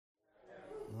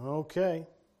Okay,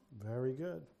 very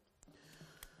good.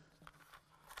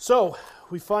 So,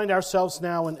 we find ourselves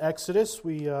now in Exodus.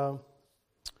 I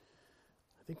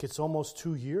think it's almost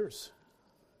 2 years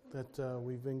that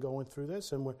we've been going through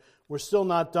this, and we're still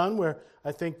not done.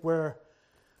 I think we're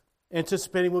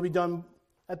anticipating we'll be done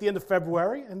at the end of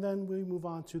February, and then we move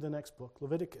on to the next book,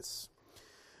 Leviticus.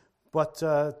 But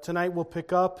tonight we'll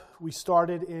pick up. We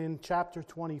started in chapter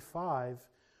 25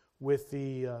 with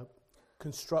the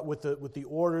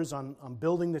orders on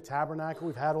building the tabernacle.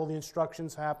 We've had all the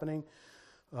instructions happening,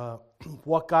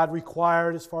 what God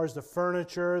required as far as the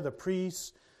furniture, the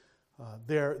priests,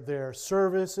 their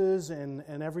services,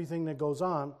 and everything that goes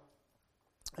on.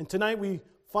 And tonight we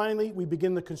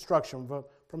begin the construction.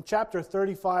 From chapter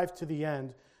 35 to the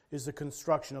end is the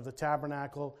construction of the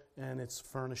tabernacle and its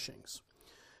furnishings,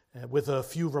 with a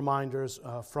few reminders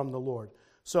from the Lord.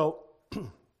 So,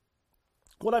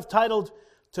 what I've titled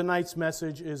tonight's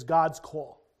message is God's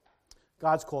Call.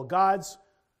 God's Call. God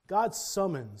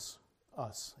summons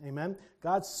us. Amen?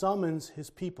 God summons His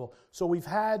people. So we've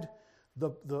had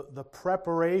the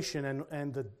preparation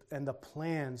and the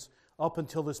plans up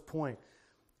until this point.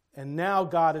 And now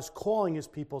God is calling His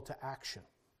people to action.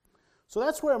 So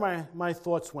that's where my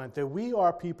thoughts went, that we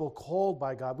are people called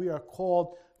by God. We are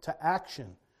called to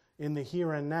action in the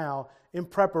here and now in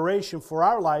preparation for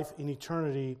our life in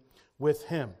eternity with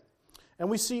Him. And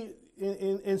we see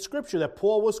in Scripture that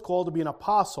Paul was called to be an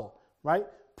apostle, right?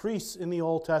 Priests in the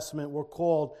Old Testament were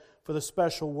called for the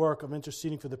special work of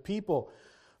interceding for the people.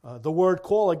 The word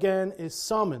call, again, is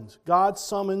summoned. God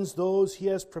summons those He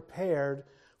has prepared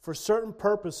for certain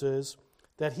purposes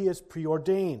that He has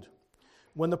preordained.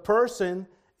 When the person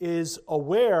is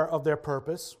aware of their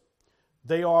purpose,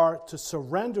 they are to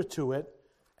surrender to it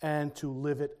and to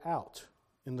live it out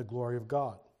in the glory of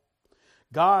God.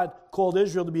 God called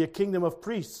Israel to be a kingdom of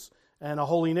priests and a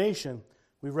holy nation.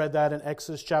 We read that in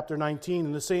Exodus chapter 19,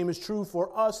 and the same is true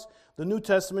for us, the New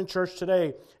Testament church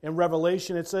today. In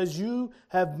Revelation it says, "You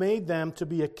have made them to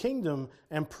be a kingdom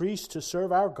and priests to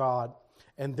serve our God,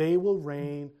 and they will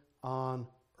reign on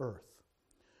earth."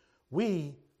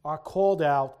 We are called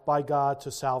out by God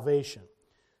to salvation.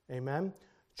 Amen?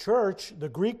 Church,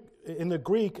 in the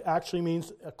Greek, actually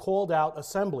means a called out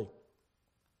assembly.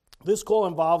 This call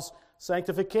involves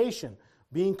sanctification,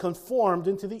 being conformed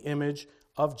into the image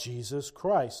of Jesus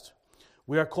Christ.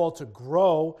 We are called to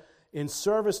grow in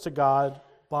service to God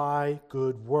by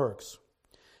good works.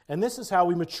 And this is how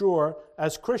we mature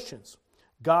as Christians.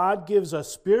 God gives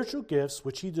us spiritual gifts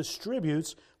which He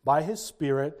distributes by His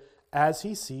Spirit as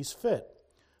He sees fit.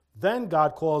 Then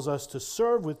God calls us to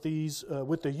serve with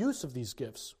the use of these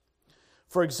gifts.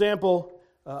 For example,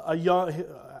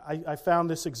 I found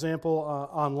this example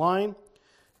online.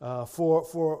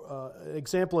 For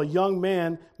example, a young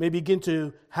man may begin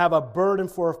to have a burden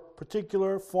for a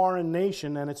particular foreign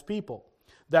nation and its people.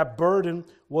 That burden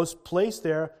was placed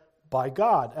there by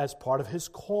God as part of his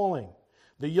calling.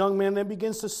 The young man then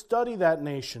begins to study that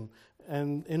nation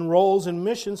and enrolls in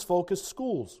missions-focused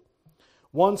schools.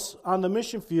 Once on the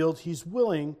mission field, he's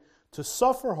willing to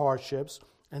suffer hardships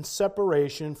and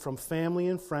separation from family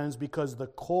and friends because the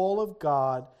call of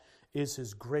God is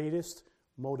his greatest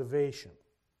motivation.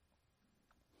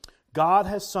 God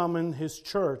has summoned His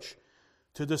church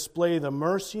to display the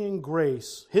mercy and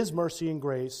grace, His mercy and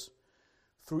grace,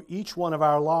 through each one of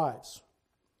our lives.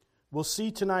 We'll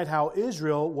see tonight how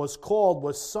Israel was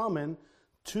summoned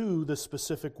to the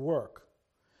specific work.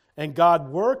 And God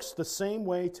works the same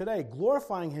way today,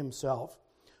 glorifying Himself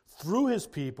through His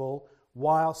people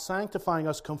while sanctifying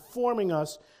us, conforming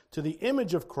us to the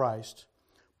image of Christ,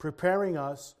 preparing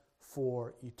us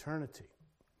for eternity.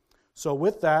 So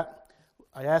with that,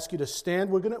 I ask you to stand.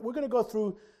 We're going to go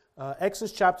through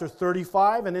Exodus chapter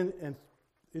 35 and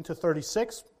into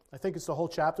 36. I think it's the whole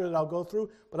chapter that I'll go through,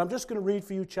 but I'm just going to read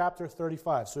for you chapter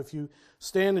 35. So if you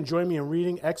stand and join me in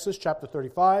reading Exodus chapter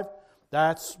 35,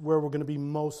 that's where we're going to be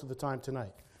most of the time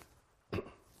tonight.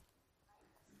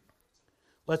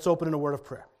 Let's open in a word of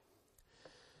prayer.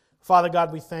 Father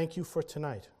God, we thank You for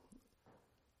tonight.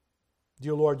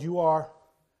 Dear Lord, You are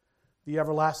the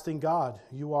everlasting God.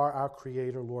 You are our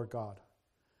Creator, Lord God.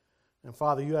 And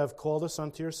Father, You have called us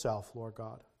unto Yourself, Lord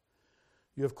God.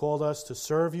 You have called us to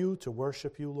serve You, to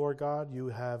worship You, Lord God. You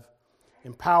have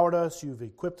empowered us. You've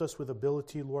equipped us with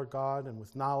ability, Lord God, and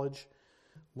with knowledge,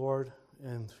 Lord.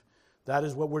 And that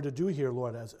is what we're to do here,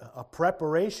 Lord, as a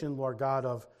preparation, Lord God,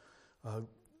 of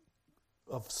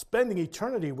spending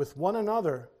eternity with one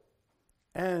another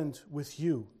and with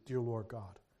You, dear Lord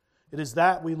God. It is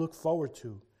that we look forward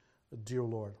to, dear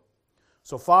Lord.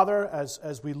 So, Father,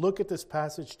 as we look at this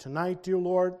passage tonight, dear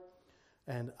Lord,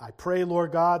 and I pray,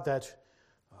 Lord God, that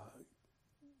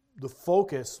the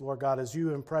focus, Lord God, as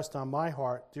you impressed on my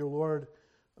heart, dear Lord,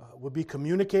 would be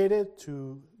communicated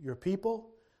to your people,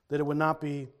 that it would not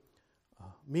be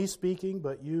me speaking,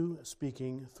 but you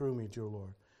speaking through me, dear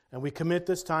Lord. And we commit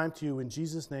this time to you in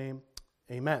Jesus' name.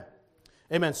 Amen.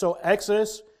 Amen. So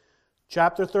Exodus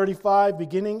chapter 35,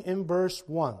 beginning in verse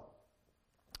 1.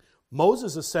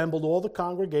 Moses assembled all the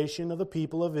congregation of the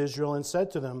people of Israel and said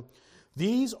to them,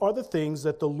 "These are the things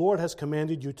that the Lord has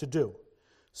commanded you to do.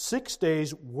 6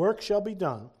 days work shall be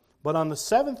done, but on the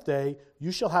seventh day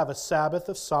you shall have a Sabbath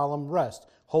of solemn rest,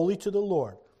 holy to the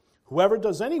Lord. Whoever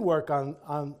does any work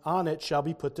on it shall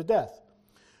be put to death.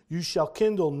 You shall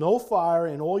kindle no fire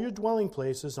in all your dwelling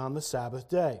places on the Sabbath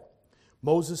day."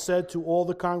 Moses said to all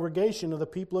the congregation of the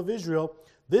people of Israel,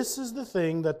 "This is the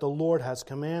thing that the Lord has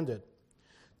commanded.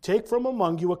 Take from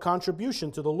among you a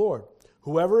contribution to the Lord.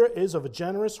 Whoever is of a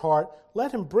generous heart,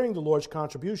 let him bring the Lord's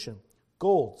contribution: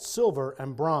 gold, silver,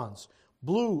 and bronze,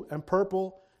 blue and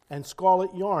purple and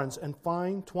scarlet yarns, and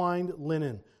fine twined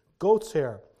linen, goat's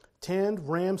hair, tanned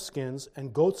ram skins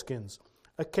and goat skins,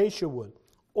 acacia wood,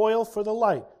 oil for the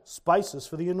light, spices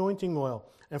for the anointing oil,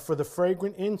 and for the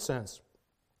fragrant incense,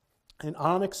 and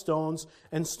onyx stones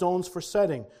and stones for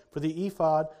setting, for the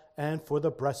ephod and for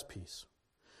the breastpiece.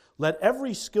 Let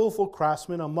every skillful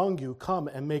craftsman among you come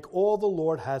and make all the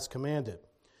Lord has commanded: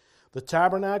 the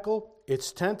tabernacle,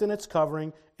 its tent and its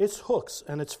covering, its hooks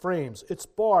and its frames, its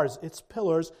bars, its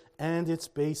pillars, and its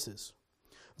bases,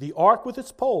 the ark with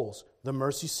its poles, the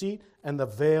mercy seat, and the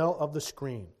veil of the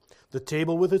screen, the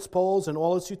table with its poles and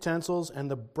all its utensils,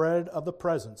 and the bread of the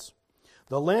presence,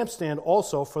 the lampstand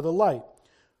also for the light,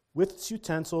 with its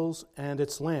utensils and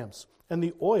its lamps, and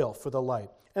the oil for the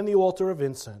light, and the altar of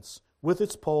incense, with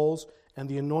its poles, and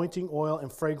the anointing oil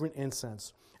and fragrant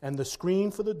incense, and the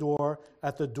screen for the door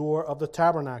at the door of the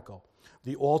tabernacle,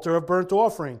 the altar of burnt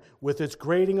offering, with its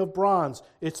grating of bronze,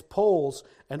 its poles,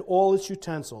 and all its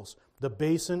utensils, the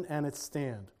basin and its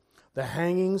stand, the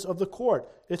hangings of the court,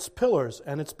 its pillars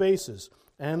and its bases,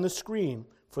 and the screen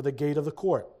for the gate of the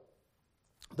court,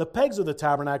 the pegs of the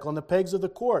tabernacle and the pegs of the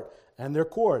court and their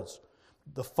cords,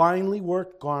 the finely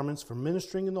worked garments for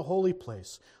ministering in the holy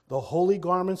place, the holy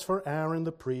garments for Aaron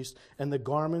the priest, and the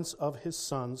garments of his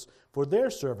sons for their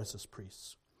service as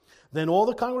priests. Then all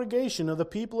the congregation of the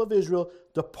people of Israel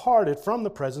departed from the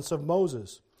presence of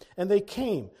Moses. And they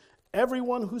came,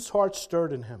 everyone whose heart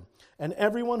stirred in him, and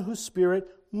everyone whose spirit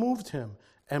moved him,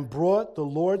 and brought the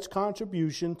Lord's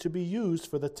contribution to be used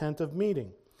for the tent of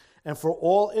meeting, and for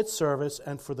all its service,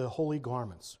 and for the holy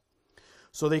garments.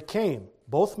 So they came,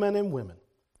 both men and women.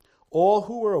 All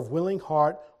who were of willing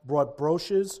heart brought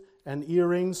brooches and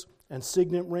earrings and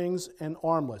signet rings and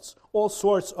armlets, all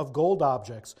sorts of gold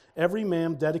objects, every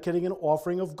man dedicating an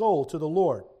offering of gold to the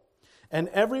Lord. And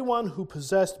everyone who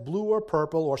possessed blue or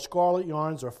purple or scarlet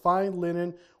yarns or fine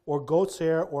linen or goat's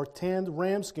hair or tanned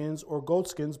ram skins or goat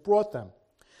skins brought them.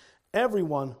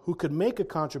 Everyone who could make a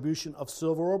contribution of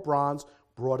silver or bronze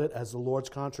brought it as the Lord's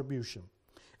contribution.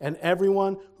 And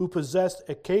everyone who possessed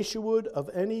acacia wood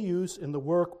of any use in the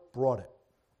work brought it.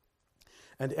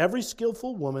 And every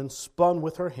skillful woman spun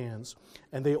with her hands,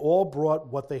 and they all brought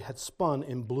what they had spun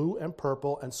in blue and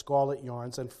purple and scarlet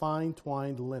yarns and fine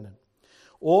twined linen.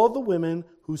 All the women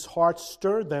whose hearts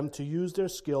stirred them to use their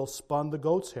skill spun the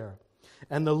goat's hair.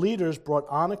 And the leaders brought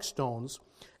onyx stones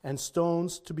and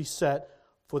stones to be set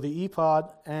for the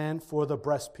ephod and for the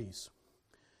breastpiece,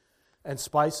 and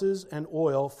spices and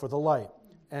oil for the light,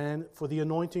 and for the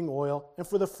anointing oil, and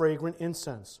for the fragrant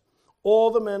incense.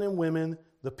 All the men and women,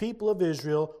 the people of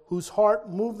Israel, whose heart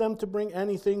moved them to bring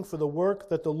anything for the work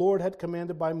that the Lord had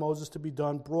commanded by Moses to be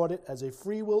done, brought it as a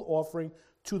freewill offering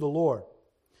to the Lord.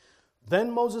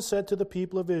 Then Moses said to the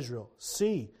people of Israel,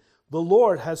 "See, the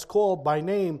Lord has called by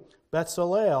name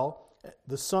Bezalel,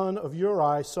 the son of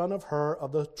Uri, son of Hur,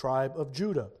 of the tribe of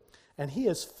Judah. And he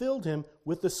has filled him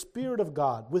with the Spirit of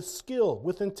God, with skill,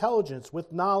 with intelligence,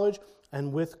 with knowledge,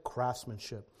 and with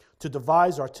craftsmanship, to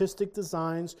devise artistic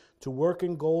designs, to work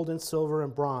in gold and silver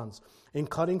and bronze, in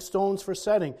cutting stones for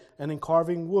setting, and in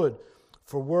carving wood,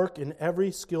 for work in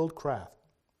every skilled craft.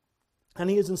 And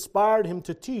he has inspired him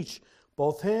to teach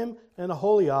both him and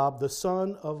Aholiab, the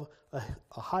son of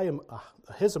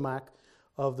Ahisamach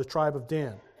of the tribe of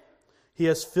Dan. He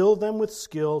has filled them with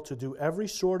skill to do every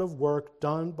sort of work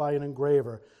done by an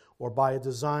engraver, or by a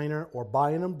designer, or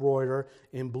by an embroiderer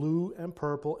in blue and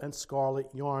purple and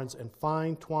scarlet yarns and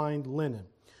fine twined linen,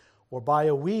 or by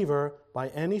a weaver, by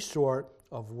any sort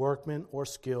of workman or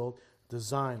skilled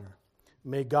designer."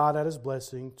 May God add his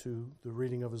blessing to the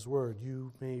reading of his word.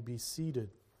 You may be seated.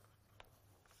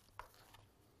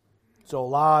 So a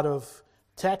lot of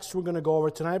text we're going to go over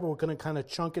tonight, but we're going to kind of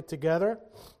chunk it together.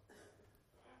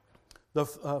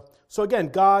 So again,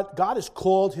 God has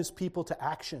called his people to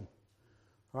action.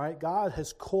 All right, God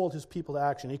has called his people to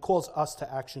action. He calls us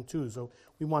to action too. So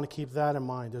we want to keep that in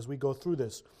mind as we go through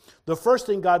this. The first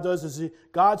thing God does is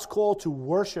God's call to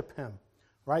worship him.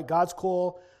 Right? God's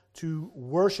call to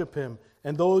worship him.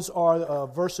 And those are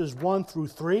verses 1 through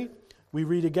 3. We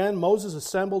read again, Moses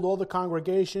assembled all the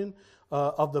congregation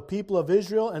of the people of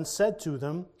Israel and said to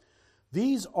them,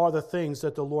 "These are the things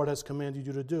that the Lord has commanded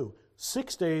you to do.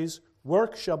 6 days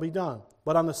work shall be done,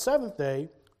 but on the seventh day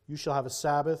you shall have a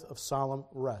Sabbath of solemn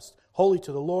rest. Holy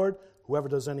to the Lord, whoever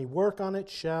does any work on it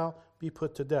shall be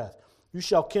put to death. You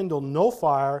shall kindle no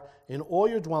fire in all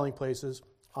your dwelling places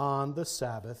on the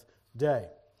Sabbath day."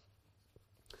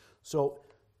 So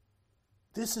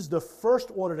this is the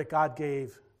first order that God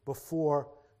gave before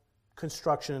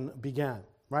construction began,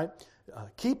 right?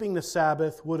 Keeping the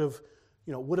Sabbath would have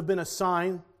been a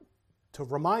sign to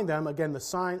remind them, again, the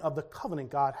sign of the covenant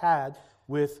God had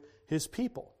with his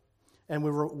people. And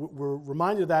we're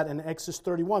reminded of that in Exodus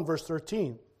 31, verse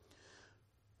 13,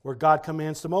 where God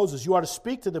commands to Moses, "You are to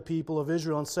speak to the people of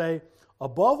Israel and say,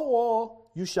 'Above all,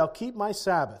 you shall keep my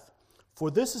Sabbath, for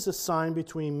this is a sign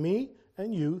between me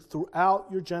and you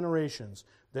throughout your generations,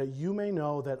 that you may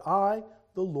know that I,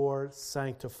 the Lord,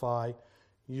 sanctify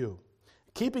you.'"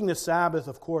 Keeping the Sabbath,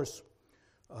 of course,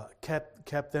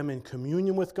 kept them in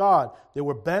communion with God. There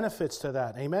were benefits to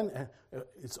that. Amen?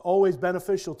 It's always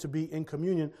beneficial to be in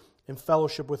communion, in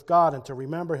fellowship with God, and to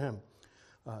remember him.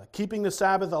 Keeping the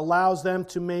Sabbath allows them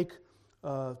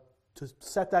to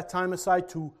set that time aside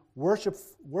to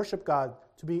worship God,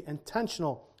 to be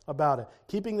intentional about it.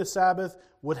 Keeping the Sabbath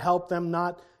would help them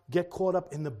not get caught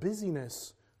up in the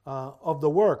busyness of the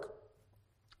work.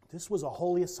 This was a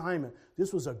holy assignment.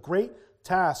 This was a great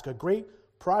task, a great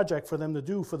project for them to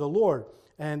do for the Lord.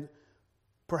 And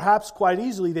perhaps quite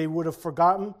easily they would have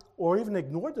forgotten or even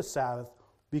ignored the Sabbath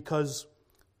because,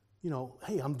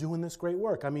 hey, I'm doing this great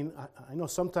work. I mean, I know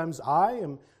sometimes I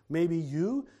and maybe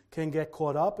you can get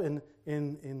caught up in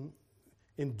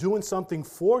doing something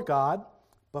for God,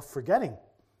 but forgetting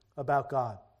about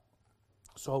God.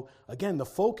 So again, the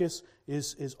focus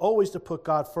is always to put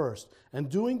God first. And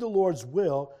doing the Lord's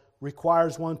will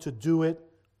requires one to do it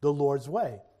the Lord's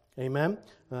way. Amen?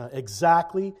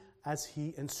 Exactly as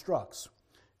he instructs.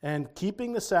 And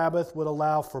keeping the Sabbath would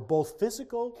allow for both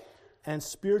physical and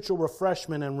spiritual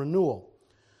refreshment and renewal.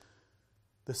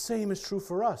 The same is true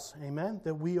for us. Amen?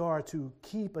 That we are to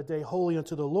keep a day holy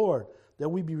unto the Lord. That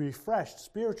we be refreshed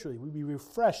spiritually. We be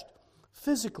refreshed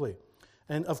physically.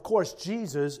 And of course,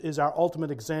 Jesus is our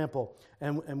ultimate example.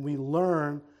 And we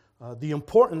learn the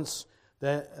importance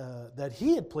that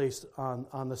he had placed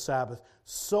on the Sabbath.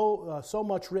 So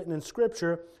much written in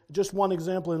Scripture. Just one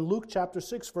example in Luke chapter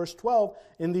 6, verse 12.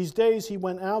 "In these days he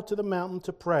went out to the mountain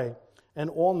to pray, and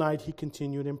all night he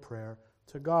continued in prayer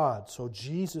to God." So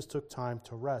Jesus took time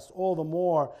to rest. All the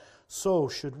more, so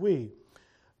should we.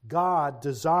 God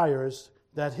desires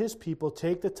that his people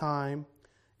take the time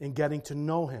in getting to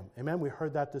know him. Amen? We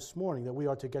heard that this morning, that we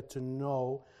are to get to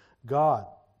know God,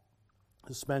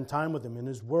 to spend time with him in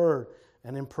his word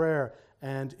and in prayer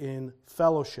and in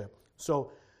fellowship.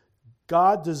 So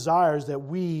God desires that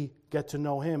we get to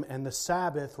know him, and the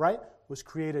Sabbath, right, was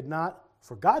created not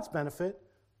for God's benefit,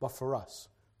 but for us,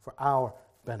 for our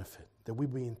benefit, that we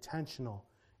be intentional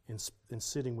in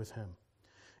sitting with him.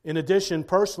 In addition,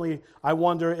 personally, I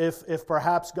wonder if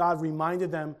perhaps God reminded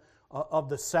them of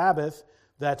the Sabbath,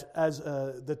 that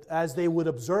as they would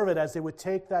observe it, as they would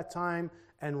take that time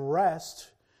and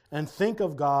rest and think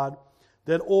of God,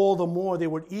 that all the more they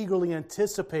would eagerly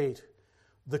anticipate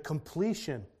the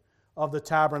completion of the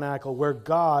tabernacle where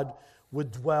God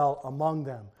would dwell among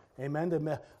them.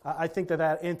 Amen? I think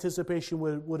that anticipation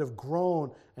would have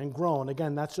grown and grown.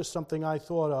 Again, that's just something I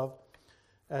thought of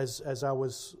as I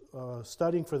was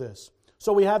studying for this.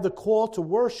 So we have the call to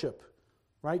worship,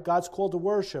 right? God's call to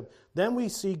worship. Then we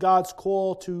see God's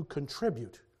call to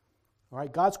contribute. All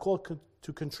right? God's call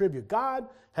to contribute. God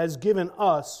has given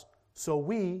us so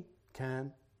we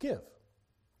can give.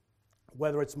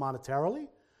 Whether it's monetarily,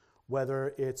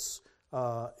 whether it's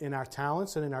in our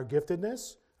talents and in our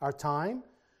giftedness, our time,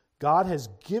 God has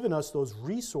given us those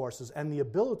resources and the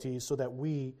abilities so that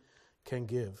we can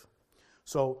give.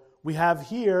 So we have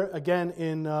here, again,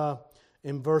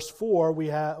 in verse 4, we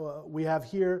have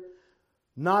here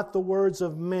not the words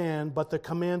of man, but the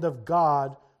command of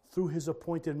God through his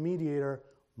appointed mediator,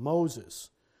 Moses.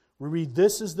 We read,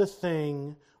 "This is the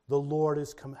thing the Lord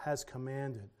has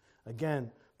commanded."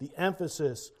 Again, the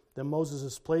emphasis that Moses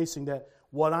is placing, that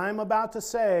what I'm about to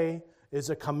say is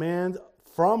a command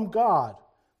from God,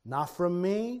 not from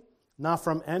me, not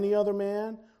from any other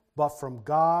man, but from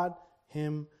God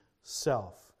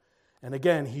himself. And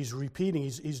again, he's repeating,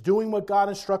 he's doing what God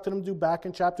instructed him to do back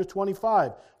in chapter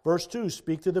 25. Verse 2,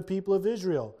 speak to the people of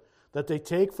Israel, that they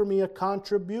take from me a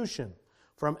contribution.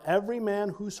 From every man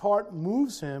whose heart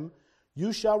moves him,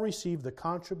 you shall receive the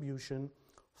contribution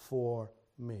for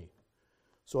me.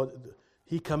 So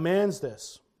he commands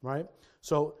this, right?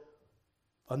 So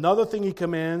another thing he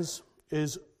commands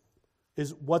is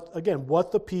what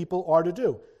the people are to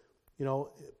do. You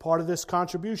know, part of this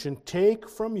contribution, take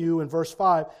from you, in verse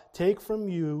 5, take from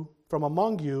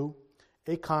among you,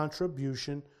 a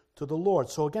contribution to the Lord.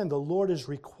 So again, the Lord is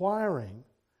requiring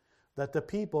that the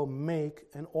people make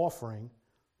an offering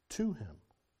to him.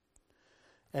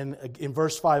 And in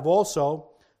verse 5 also,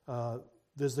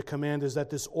 there's the command is that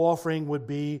this offering would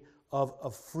be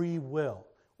of free will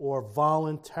or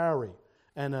voluntary.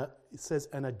 And it says,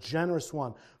 and a generous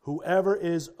one. Whoever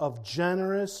is of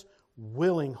generous,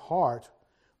 willing heart,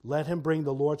 let him bring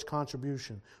the Lord's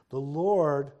contribution. The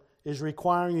Lord is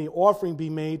requiring the offering be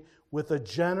made with a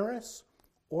generous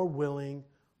or willing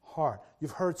heart.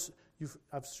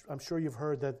 I'm sure you've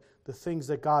heard that the things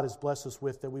that God has blessed us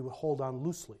with, that we would hold on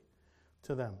loosely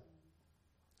to them.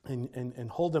 And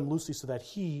hold them loosely so that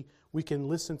we can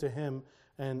listen to him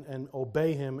and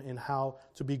obey him in how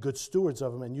to be good stewards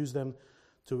of him and use them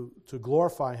to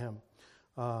glorify him.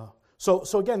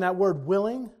 So again, that word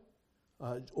willing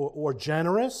or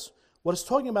generous, what it's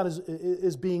talking about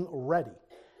is being ready.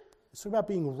 It's talking about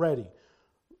being ready.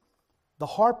 The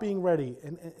heart being ready.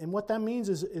 And what that means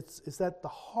is that the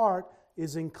heart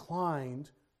is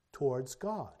inclined towards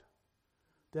God.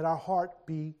 That our heart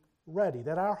be ready.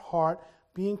 That our heart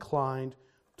be inclined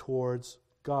towards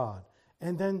God.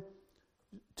 And then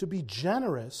to be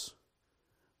generous,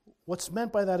 what's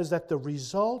meant by that is that the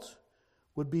result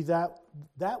would be that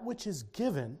which is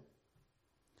given,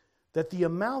 that the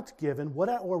amount given,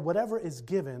 whatever is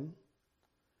given,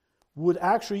 would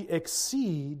actually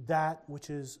exceed that which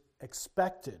is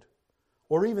expected,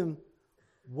 or even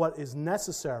what is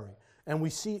necessary. And we're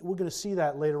going to see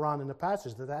that later on in the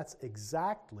passage, that's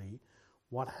exactly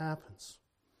what happens.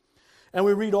 And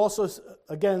we read also,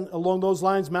 again, along those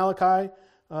lines, Malachi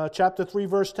chapter 3,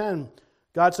 verse 10.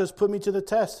 God says, put me to the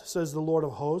test, says the Lord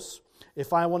of hosts,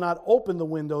 if I will not open the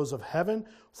windows of heaven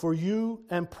for you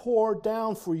and pour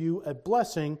down for you a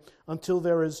blessing until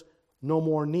there is no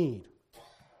more need.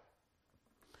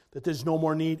 That there's no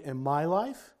more need in my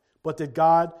life, but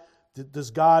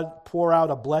does God pour out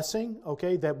a blessing,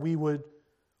 okay, that we would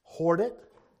hoard it,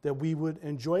 that we would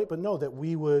enjoy it, but no, that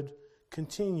we would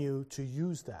continue to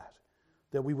use that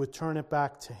we would turn it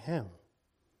back to him,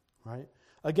 right?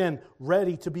 Again,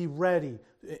 to be ready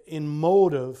in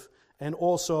motive and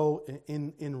also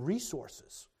in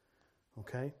resources,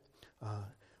 okay?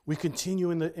 We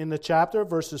continue in the chapter,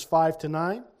 verses 5 to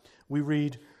 9. We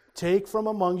read, take from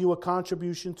among you a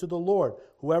contribution to the Lord.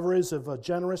 Whoever is of a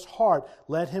generous heart,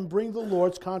 let him bring the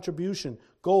Lord's contribution,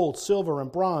 gold, silver, and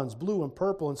bronze, blue and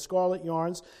purple and scarlet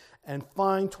yarns, and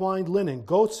fine twined linen,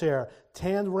 goat's hair,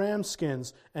 tanned ram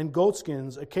skins and goat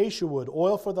skins, acacia wood,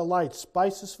 oil for the light,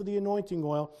 spices for the anointing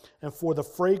oil, and for the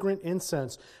fragrant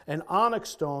incense, and onyx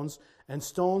stones, and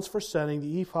stones for setting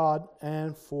the ephod,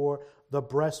 and for the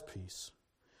breastpiece.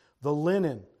 The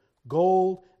linen,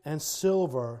 gold, and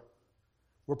silver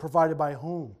were provided by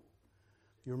whom?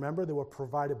 You remember? They were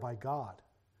provided by God.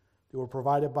 They were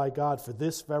provided by God for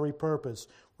this very purpose.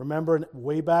 Remember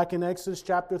way back in Exodus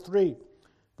chapter 3,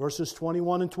 verses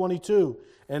 21 and 22.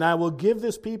 And I will give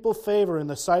this people favor in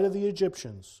the sight of the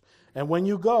Egyptians. And when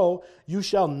you go, you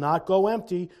shall not go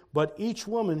empty, but each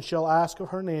woman shall ask of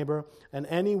her neighbor and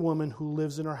any woman who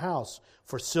lives in her house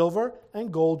for silver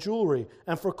and gold jewelry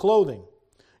and for clothing.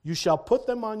 You shall put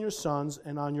them on your sons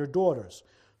and on your daughters.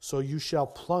 So you shall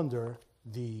plunder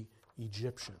the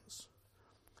Egyptians.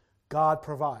 God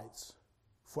provides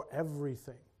for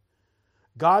everything.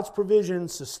 God's provision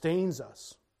sustains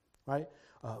us, right?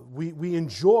 We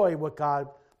enjoy what God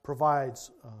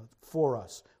provides for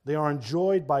us. They are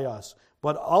enjoyed by us.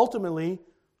 But ultimately,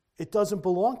 it doesn't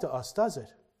belong to us, does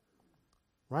it?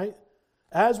 Right?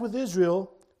 As with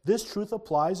Israel, this truth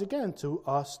applies again to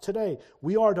us today.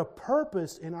 We are to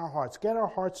purpose in our hearts, get our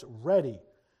hearts ready.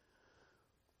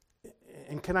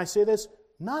 And can I say this?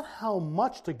 Not how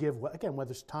much to give, again,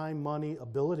 whether it's time, money,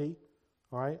 ability,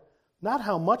 all right? Not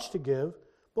how much to give,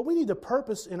 but we need to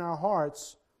purpose in our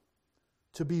hearts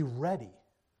to be ready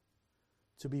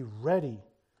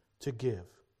to give.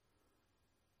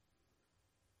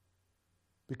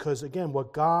 Because again,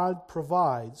 what God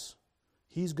provides,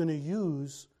 He's going to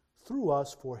use through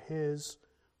us for His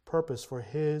purpose, for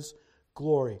His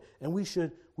glory. And we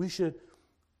should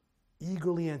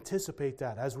eagerly anticipate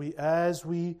that as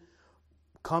we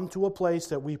come to a place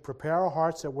that we prepare our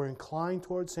hearts, that we're inclined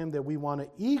towards Him, that we want to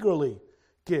eagerly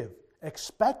give,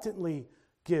 expectantly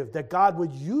give, that God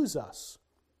would use us,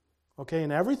 okay,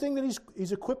 in everything that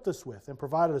He's equipped us with and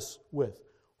provided us with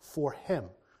for Him,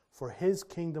 for His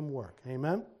kingdom work.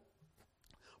 Amen?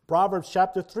 Proverbs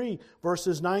chapter 3,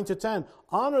 verses 9 to 10.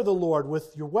 Honor the Lord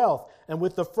with your wealth and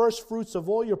with the first fruits of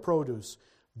all your produce.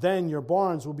 Then your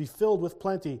barns will be filled with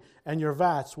plenty and your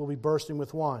vats will be bursting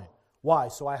with wine. Why?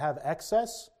 So I have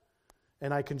excess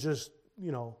and I can just,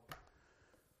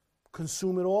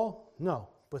 consume it all? No,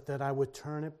 but that I would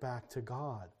turn it back to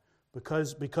God.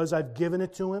 Because I've given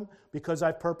it to Him, because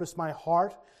I've purposed my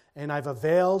heart and I've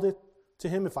availed it to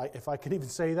Him, if I can even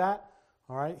say that,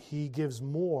 all right, He gives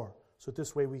more. So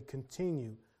this way we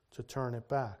continue to turn it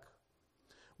back.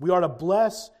 We are to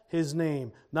bless His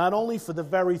name, not only for the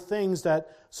very things that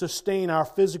sustain our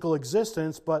physical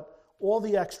existence, but all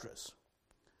the extras.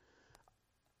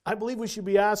 I believe we should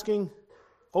be asking,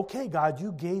 okay, God,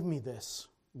 you gave me this,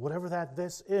 whatever that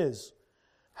this is.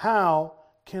 How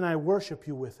can I worship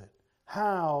you with it?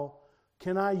 How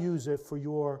can I use it for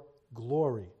your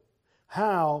glory?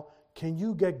 How can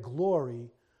you get glory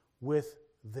with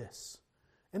this?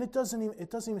 And it doesn't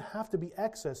even have to be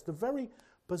excess. The very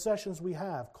possessions we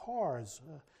have, cars,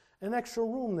 an extra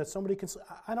room that somebody can,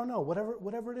 I don't know,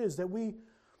 whatever it is that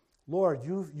Lord,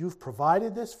 you've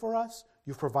provided this for us.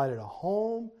 You've provided a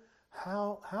home.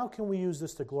 How can we use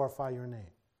this to glorify your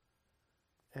name?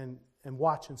 And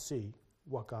watch and see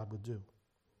what God would do.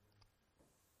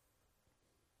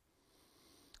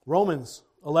 Romans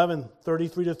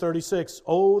 11:33-36.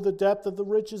 Oh, the depth of the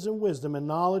riches and wisdom and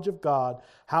knowledge of God!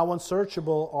 How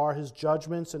unsearchable are His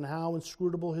judgments and how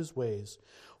inscrutable His ways!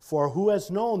 For who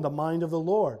has known the mind of the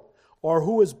Lord? Or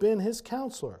who has been His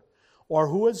counselor? Or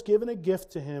who has given a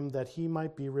gift to Him that He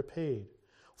might be repaid?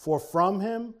 For from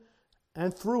Him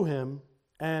and through Him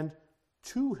and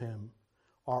to Him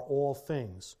are all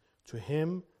things. To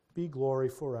Him be glory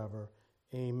forever.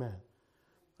 Amen.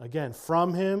 Again,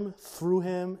 from Him, through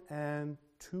Him, and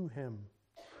to Him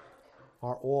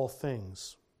are all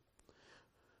things.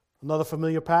 Another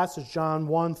familiar passage, John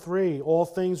 1:3. All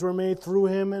things were made through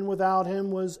Him, and without Him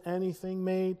was not anything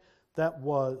made that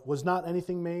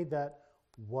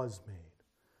was made.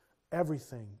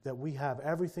 Everything that we have,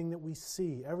 everything that we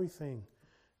see, everything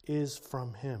is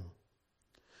from Him.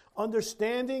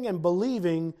 Understanding and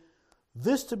believing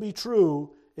this to be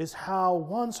true is how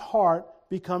one's heart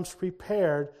becomes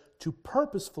prepared to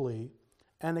purposefully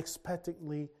and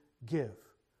expectantly give.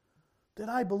 That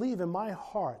I believe in my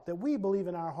heart, that we believe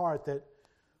in our heart that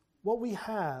what we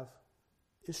have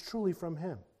is truly from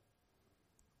Him.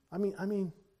 I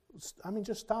mean,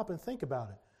 just stop and think about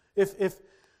it.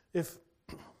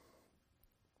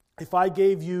 If I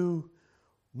gave you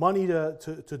money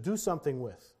to do something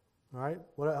with, all right,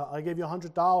 I gave you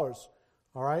 $100,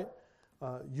 all right.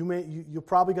 You're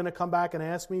probably going to come back and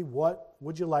ask me, what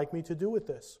would you like me to do with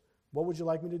this? What would you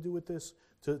like me to do with this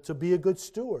to be a good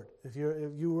steward? If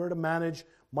you were to manage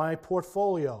my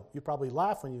portfolio, you'd probably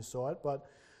laugh when you saw it, but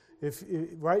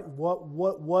right,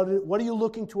 what are you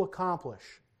looking to accomplish?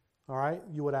 All right,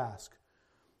 you would ask.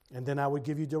 And then I would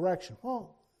give you direction.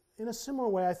 Well, in a similar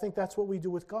way, I think that's what we do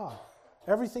with God.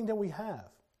 Everything that we have.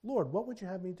 Lord, what would you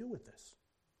have me do with this?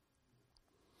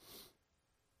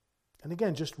 And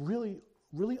again, just really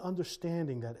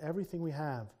understanding that everything we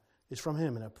have is from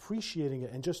Him and appreciating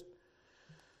it and just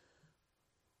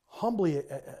humbly,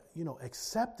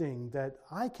 accepting that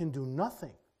I can do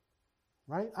nothing,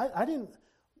 right? I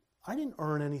didn't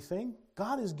earn anything.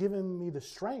 God has given me the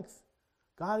strength.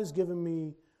 God has given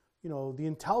me, the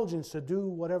intelligence to do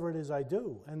whatever it is I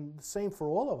do. And the same for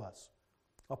all of us.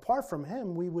 Apart from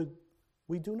Him,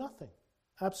 we do nothing.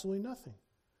 Absolutely nothing.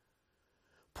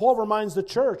 Paul reminds the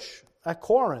church at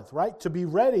Corinth, right, to be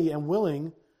ready and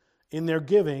willing in their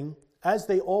giving, as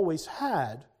they always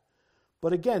had.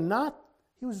 But again,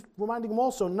 he was reminding them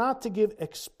also not to give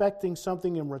expecting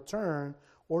something in return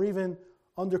or even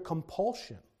under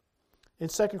compulsion. In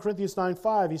 2 Corinthians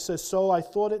 9:5, he says, So I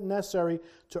thought it necessary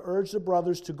to urge the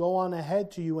brothers to go on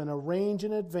ahead to you and arrange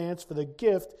in advance for the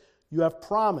gift you have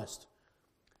promised.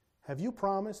 Have you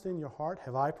promised in your heart?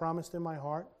 Have I promised in my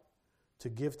heart to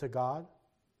give to God?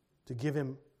 To give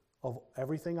Him of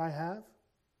everything I have?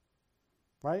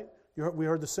 Right? We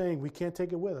heard the saying, we can't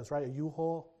take it with us, right? A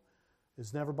U-Haul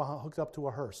is never hooked up to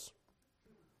a hearse.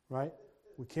 Right?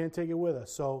 We can't take it with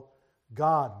us. So,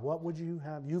 God, what would you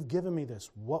have? You've given me this.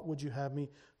 What would you have me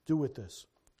do with this?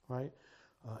 Right?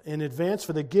 In advance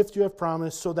for the gift you have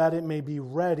promised, so that it may be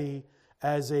ready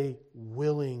as a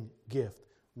willing gift,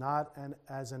 not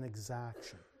as an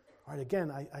exaction. All right,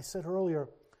 again, I said earlier,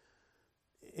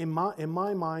 in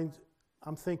my mind,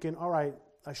 I'm thinking, all right,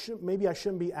 maybe I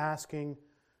shouldn't be asking,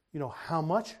 how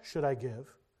much should I give?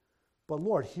 But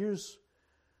Lord, here's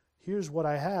what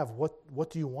I have. What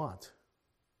do you want?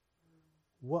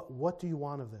 What do you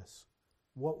want of this?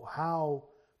 How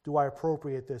do I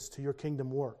appropriate this to your kingdom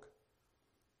work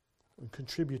and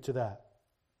contribute to that?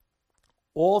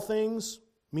 All things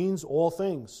means all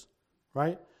things,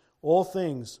 right? All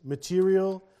things,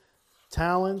 material,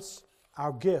 talents,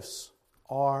 our gifts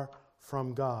are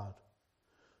from God.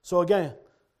 So again,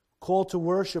 call to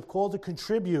worship, call to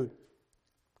contribute.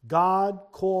 God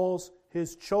calls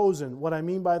His chosen. What I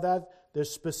mean by that, there's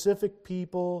specific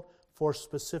people for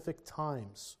specific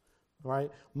times, right?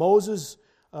 Moses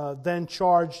then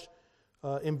charged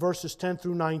in verses 10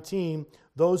 through 19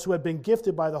 those who had been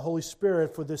gifted by the Holy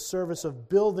Spirit for this service of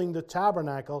building the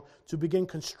tabernacle to begin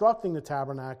constructing the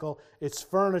tabernacle, its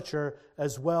furniture,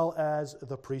 as well as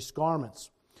the priest's garments.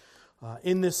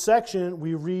 In this section,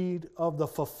 we read of the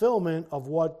fulfillment of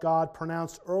what God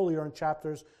pronounced earlier in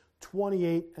chapters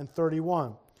 28 and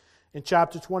 31. In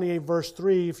chapter 28, verse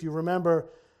 3, if you remember,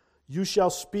 you shall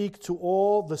speak to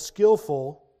all the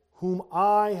skillful whom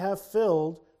I have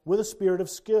filled with a spirit of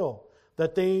skill,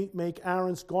 that they make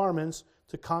Aaron's garments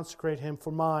to consecrate him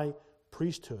for my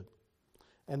priesthood.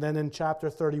 And then in chapter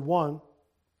 31,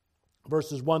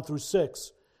 verses 1 through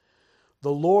 6,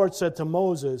 the Lord said to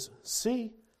Moses,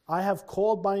 see, I have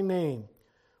called by name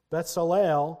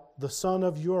Bezalel, the son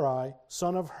of Uri,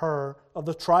 son of Hur, of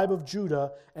the tribe of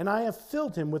Judah, and I have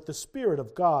filled him with the Spirit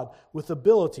of God, with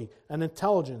ability and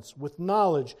intelligence, with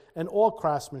knowledge and all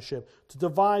craftsmanship, to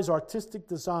devise artistic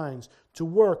designs, to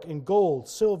work in gold,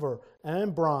 silver,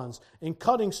 and bronze, in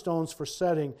cutting stones for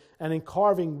setting, and in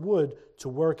carving wood, to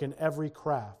work in every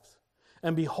craft.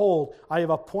 And behold, I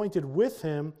have appointed with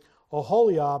him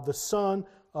Oholiab, the son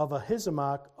of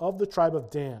Ahisamach, of the tribe of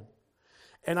Dan.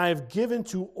 And I have given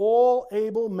to all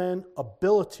able men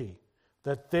ability,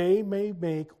 that they may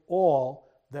make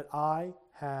all that I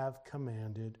have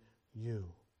commanded you.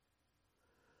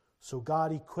 So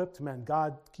God equipped men.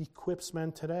 God equips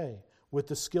men today with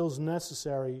the skills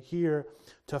necessary here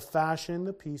to fashion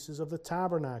the pieces of the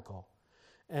tabernacle.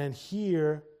 And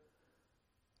here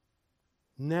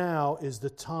now is the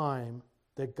time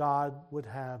that God would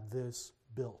have this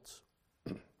built.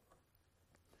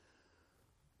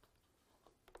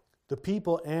 The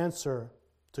people answer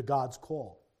to God's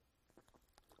call.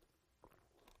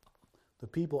 The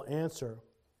people answer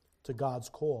to God's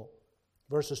call.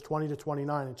 Verses 20 to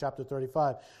 29 in chapter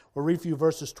 35. We'll read for you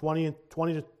verses 20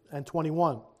 and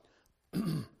 21.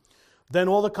 Then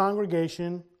all the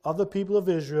congregation of the people of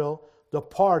Israel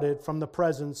departed from the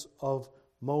presence of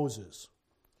Moses.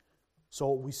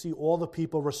 So we see all the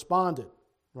people responded,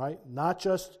 right? Not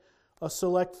just a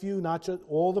select few, not just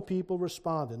all the people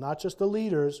responded, not just the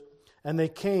leaders. And they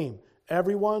came,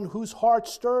 everyone whose heart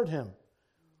stirred him.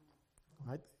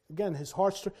 Right? Again, his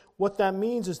heart stirred. What that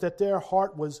means is that their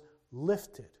heart was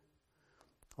lifted.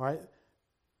 Right?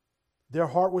 Their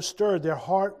heart was stirred. Their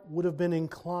heart would have been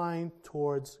inclined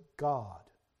towards God.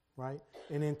 Right?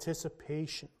 In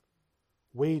anticipation,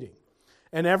 waiting.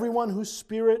 And everyone whose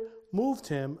spirit moved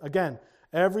him, again,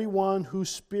 everyone whose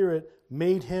spirit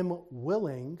made him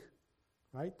willing,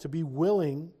 right, to be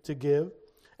willing to give,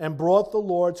 and brought the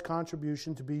Lord's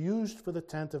contribution to be used for the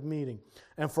tent of meeting,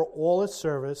 and for all its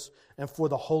service, and for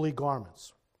the holy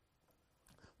garments.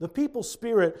 The people's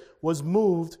spirit was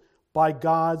moved by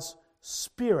God's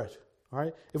Spirit. All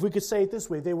right? If we could say it this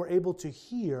way, they were able to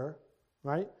hear,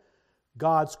 right,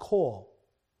 God's call.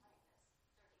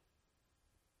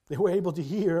 They were able to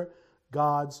hear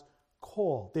God's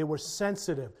call. They were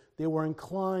sensitive. They were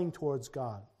inclined towards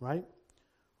God, right?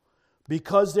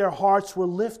 Because their hearts were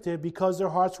lifted, because their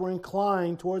hearts were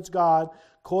inclined towards God,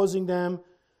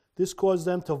 this caused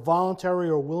them to voluntarily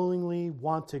or willingly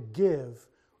want to give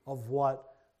of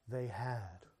what they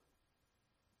had.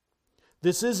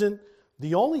 This isn't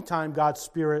the only time God's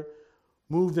Spirit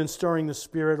moved in stirring the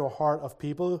spirit or heart of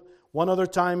people. One other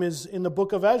time is in the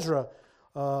book of Ezra.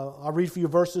 I'll read for you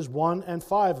verses 1 and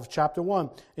 5 of chapter 1.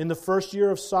 In the first year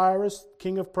of Cyrus,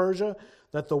 king of Persia,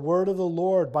 that the word of the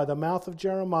Lord by the mouth of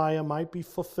Jeremiah might be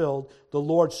fulfilled, the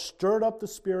Lord stirred up the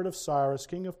spirit of Cyrus,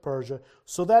 king of Persia,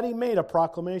 so that he made a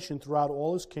proclamation throughout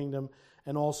all his kingdom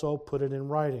and also put it in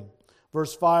writing.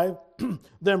 Verse 5,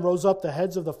 then rose up the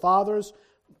heads of the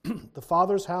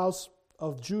fathers' house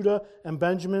of Judah and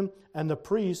Benjamin, and the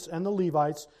priests and the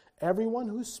Levites, everyone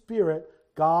whose spirit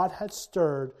God had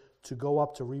stirred to go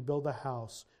up to rebuild the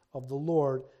house of the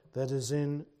Lord that is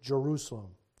in Jerusalem.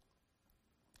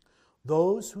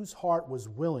 Those whose heart was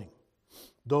willing,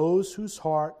 those whose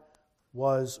heart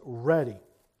was ready.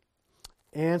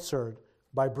 answered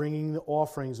by bringing the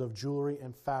offerings of jewelry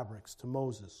and fabrics to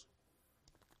Moses.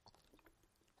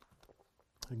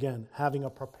 Again, having a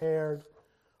prepared,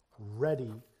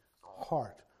 ready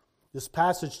heart. This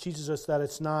passage teaches us that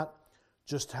it's not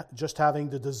just having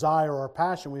the desire or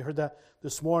passion. We heard that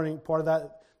this morning, part of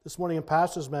that this morning in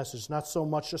Pastor's message. Not so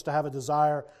much just to have a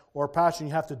desire or a passion,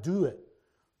 you have to do it.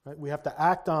 Right? We have to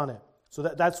act on it. So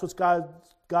that's what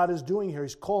God is doing here.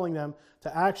 He's calling them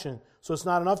to action. So it's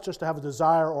not enough just to have a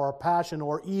desire or a passion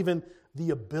or even the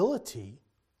ability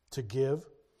to give,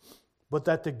 but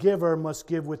that the giver must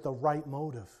give with the right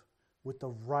motive, with the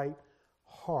right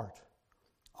heart.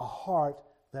 A heart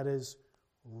that is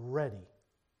ready.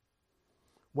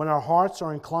 When our hearts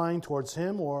are inclined towards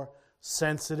Him or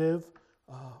sensitive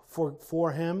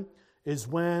for Him is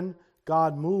when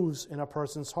God moves in a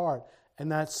person's heart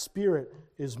and that spirit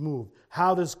is moved.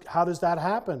 How does that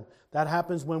happen? That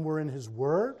happens when we're in His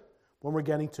Word, when we're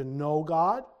getting to know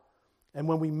God, and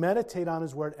when we meditate on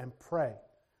His Word and pray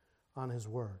on His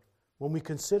Word. When we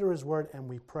consider His Word and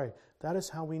we pray. That is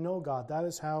how we know God. That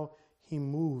is how He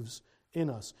moves in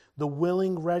us. The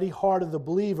willing, ready heart of the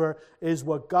believer is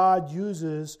what God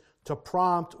uses to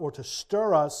prompt or to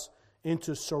stir us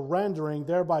into surrendering,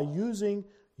 thereby using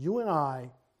you and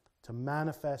I to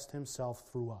manifest Himself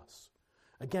through us.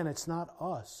 Again, it's not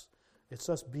us. It's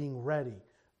us being ready,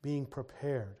 being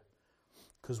prepared,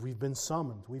 because we've been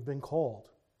summoned, we've been called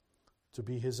to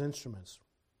be His instruments.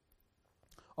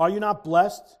 Are you not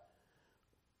blessed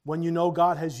when you know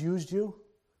God has used you?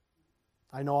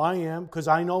 I know I am, because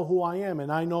I know who I am,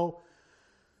 and I know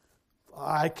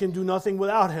I can do nothing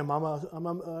without Him.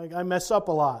 I mess up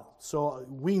a lot. So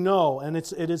we know, and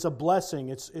it is a blessing.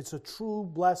 It's a true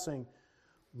blessing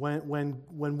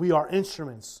when we are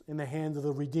instruments in the hand of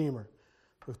the Redeemer,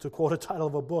 to quote a title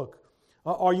of a book.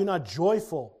 Are you not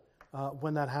joyful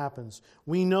when that happens?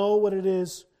 We know what it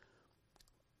is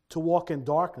to walk in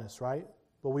darkness, right?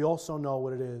 But we also know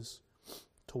what it is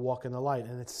to walk in the light,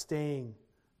 and it's staying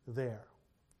there,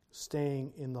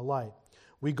 staying in the light.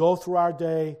 We go through our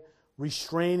day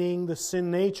restraining the sin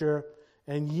nature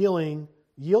and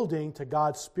yielding to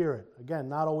God's Spirit. Again,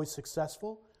 not always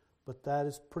successful, but that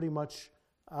is pretty much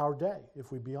our day,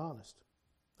 if we be honest.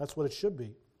 That's what it should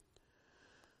be.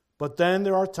 But then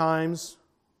there are times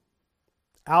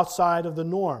outside of the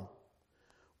norm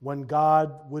when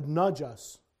God would nudge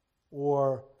us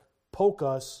or poke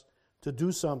us to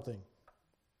do something.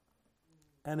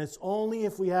 And it's only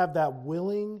if we have that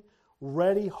willing,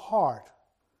 ready heart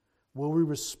will we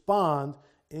respond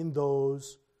in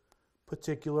those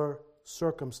particular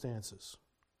circumstances.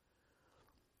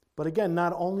 But again,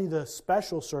 not only the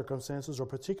special circumstances or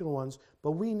particular ones,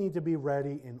 but we need to be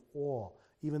ready in all,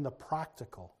 even the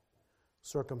practical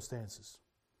circumstances.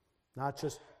 Not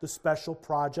just the special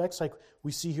projects, like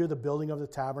we see here the building of the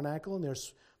tabernacle, and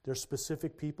there's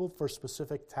specific people for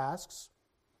specific tasks.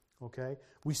 Okay,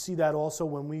 we see that also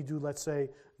when we do, let's say,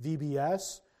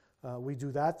 VBS. We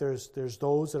do that. There's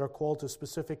those that are called to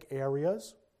specific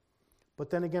areas. But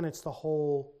then again, it's the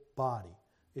whole body.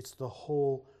 It's the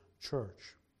whole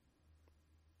church.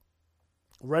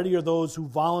 Ready are those who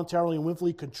voluntarily and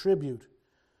willfully contribute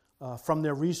from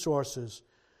their resources.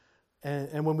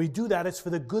 And when we do that, it's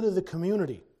for the good of the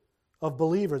community of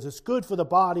believers. It's good for the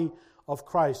body of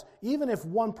Christ. Even if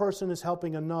one person is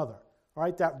helping another. All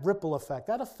right, that ripple effect,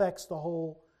 that affects the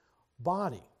whole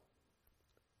body.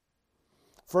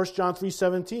 1 John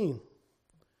 3:17.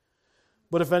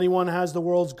 But if anyone has the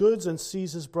world's goods and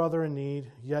sees his brother in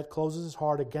need, yet closes his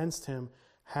heart against him,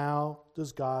 how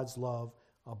does God's love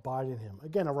abide in him?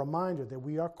 Again, a reminder that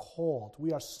we are called,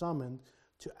 we are summoned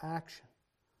to action.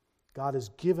 God has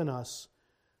given us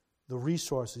the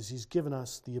resources. He's given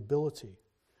us the ability.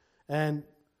 And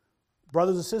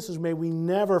brothers and sisters, may we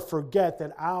never forget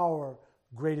that our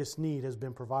greatest need has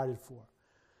been provided for.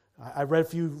 I read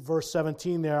for you verse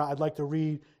 17 there. I'd like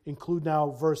to include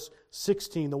now verse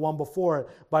 16, the one before it.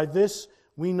 By this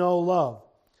we know love,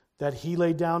 that He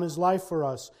laid down His life for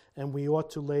us, and we ought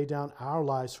to lay down our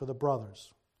lives for the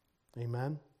brothers.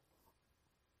 Amen?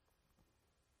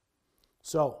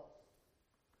 So,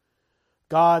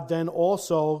 God then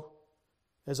also,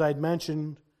 as I had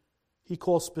mentioned, He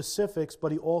calls specifics,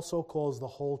 but He also calls the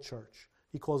whole church.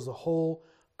 He calls the whole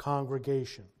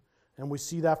congregation. And we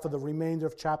see that for the remainder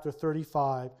of chapter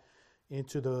 35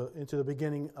 into the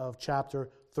beginning of chapter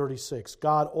 36.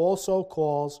 God also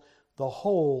calls the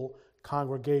whole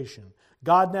congregation.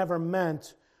 God never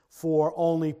meant for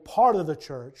only part of the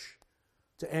church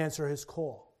to answer His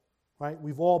call. Right?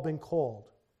 We've all been called.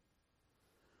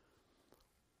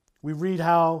 We read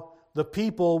how the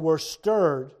people were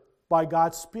stirred by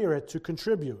God's Spirit to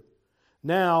contribute.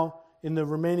 Now, in the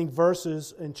remaining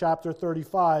verses in chapter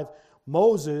 35,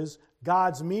 Moses,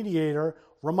 God's mediator,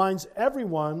 reminds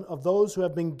everyone of those who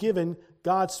have been given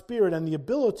God's Spirit and the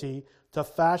ability to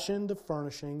fashion the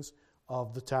furnishings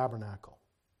of the tabernacle.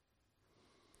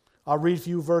 I'll read for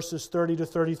you verses 30 to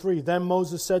 33. Then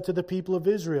Moses said to the people of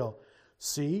Israel,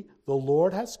 "See, the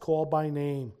Lord has called by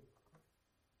name."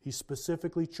 He's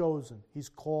specifically chosen. He's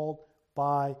called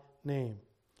by name.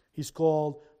 He's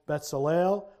called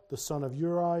Bezalel, the son of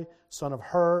Uri, son of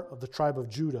Hur, of the tribe of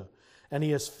Judah. And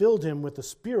he has filled him with the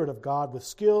Spirit of God, with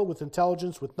skill, with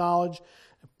intelligence, with knowledge,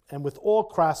 and with all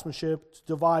craftsmanship, to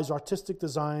devise artistic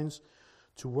designs,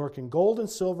 to work in gold and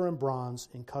silver and bronze,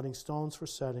 in cutting stones for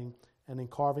setting, and in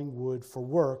carving wood for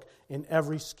work in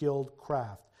every skilled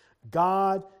craft.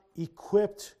 God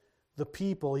equipped the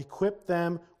people, equipped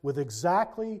them with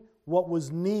exactly what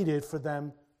was needed for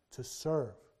them to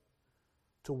serve,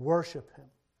 to worship Him.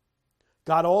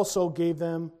 God also gave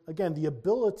them, again, the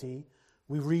ability,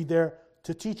 we read there,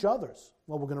 to teach others.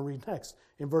 Well, we're going to read next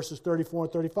in verses 34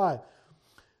 and 35.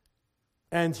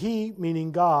 And He,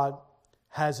 meaning God,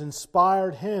 has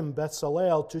inspired him,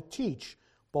 Bezalel, to teach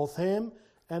both him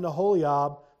and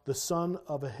Aholiab, the son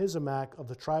of Ahisamach of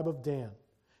the tribe of Dan.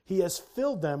 He has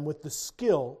filled them with the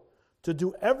skill to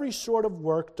do every sort of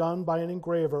work done by an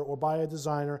engraver or by a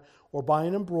designer or by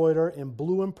an embroiderer in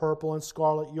blue and purple and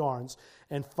scarlet yarns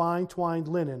and fine twined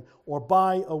linen, or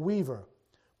by a weaver,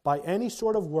 by any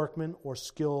sort of workman or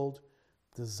skilled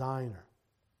designer.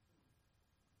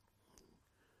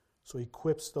 So he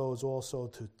equips those also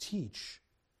to teach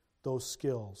those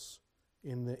skills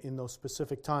in those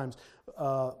specific times.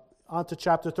 On to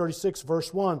chapter 36,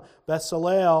 verse 1.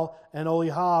 Bezalel and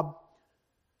Oholiab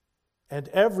and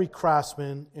every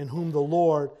craftsman in whom the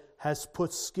Lord has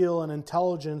put skill and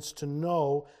intelligence to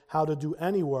know how to do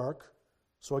any work.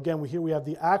 So again, here we have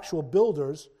the actual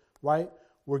builders, right?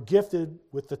 We're gifted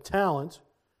with the talent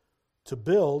to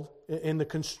build.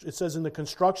 It says in the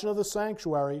construction of the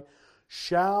sanctuary,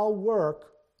 shall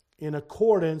work in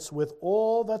accordance with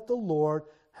all that the Lord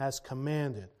has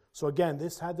commanded. So again,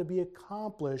 this had to be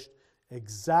accomplished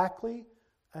exactly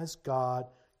as God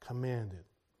commanded.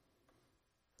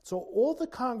 So all the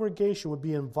congregation would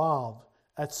be involved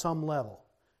at some level.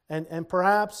 And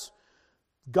perhaps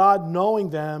God knowing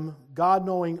them, God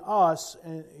knowing us,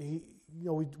 and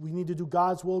we need to do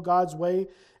God's will, God's way,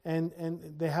 and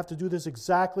they have to do this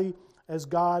exactly as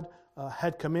God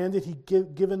had commanded. He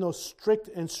given those strict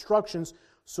instructions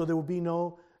so there would be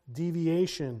no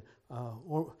deviation.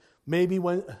 Or maybe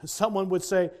when someone would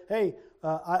say, hey,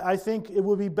 I think it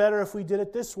would be better if we did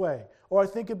it this way, or I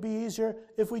think it'd be easier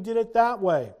if we did it that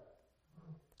way.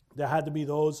 There had to be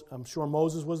those, I'm sure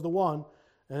Moses was the one,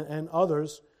 and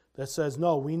others, that says,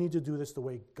 no, we need to do this the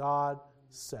way God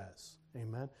says.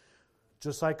 Amen.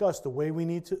 Just like us, the way we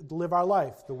need to live our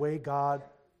life, the way God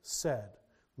said.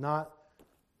 Not,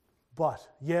 but.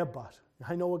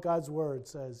 I know what God's word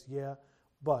says, yeah,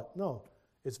 but. No,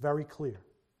 it's very clear.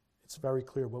 It's very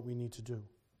clear what we need to do.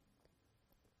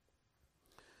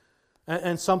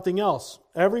 And something else.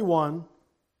 Everyone,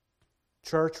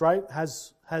 church, right,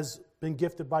 has been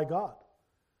gifted by God.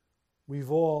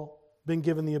 We've all been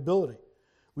given the ability.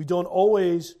 We don't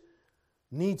always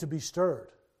need to be stirred.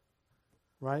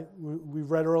 Right? We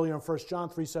read earlier in 1 John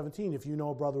 3:17, if you know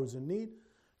a brother who's in need,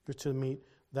 you're to meet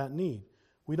that need.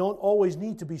 We don't always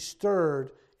need to be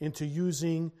stirred into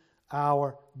using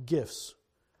our gifts.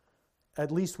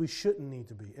 At least we shouldn't need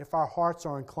to be. If our hearts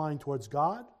are inclined towards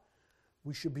God,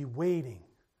 we should be waiting,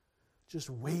 just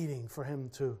waiting for Him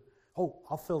to,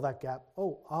 I'll fill that gap.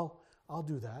 I'll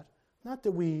do that. Not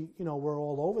that we're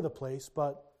all over the place,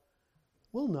 but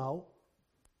we'll know.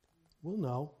 We'll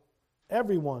know.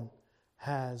 Everyone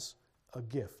has a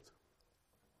gift.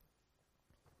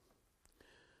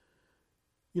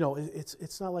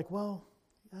 It's not like,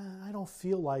 I don't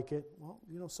feel like it.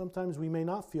 Well, sometimes we may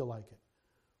not feel like it.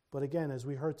 But again, as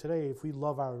we heard today, if we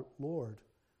love our Lord,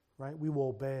 right, we will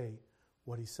obey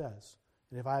what He says.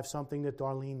 And if I have something that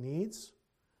Darlene needs,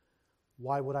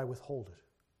 why would I withhold it?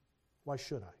 Why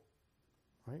should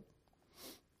I? Right?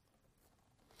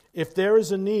 If there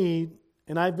is a need,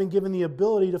 and I've been given the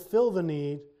ability to fill the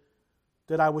need,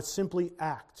 that I would simply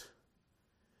act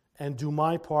and do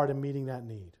my part in meeting that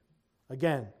need.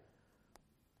 Again,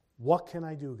 what can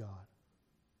I do, God?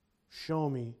 Show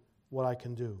me what I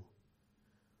can do.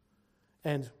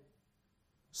 And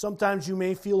sometimes you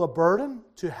may feel a burden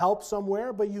to help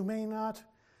somewhere, but you may not.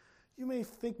 You may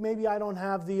think maybe I don't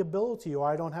have the ability, or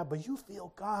I don't have, but you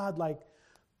feel God like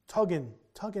tugging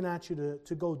at you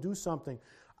to go do something.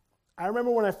 I remember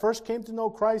when I first came to know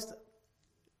Christ,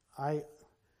 I'm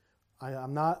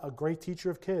not a great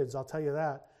teacher of kids, I'll tell you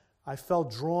that. I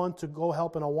felt drawn to go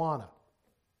help in Awana.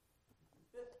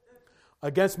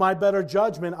 Against my better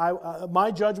judgment, my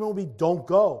judgment would be, don't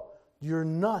go. You're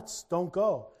nuts, don't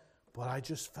go. But I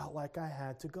just felt like I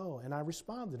had to go, and I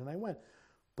responded, and I went.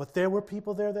 But there were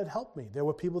people there that helped me. There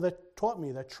were people that taught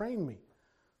me, that trained me.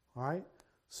 All right?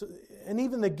 So, and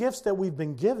even the gifts that we've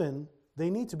been given, they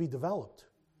need to be developed.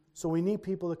 So we need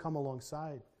people to come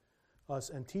alongside us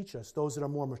and teach us, those that are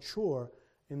more mature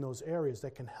in those areas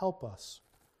that can help us.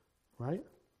 Right?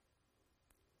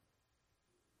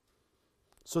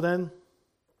 So then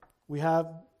we have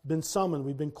been summoned,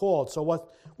 we've been called. So what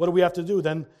do we have to do?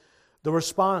 Then the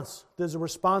response, there's a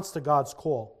response to God's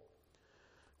call.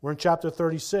 We're in chapter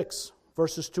 36,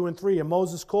 verses 2 and 3. And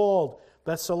Moses called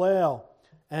Bezalel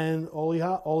and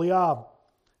Oliab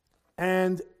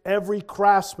and every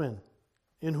craftsman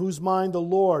in whose mind the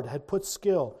Lord had put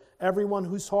skill, everyone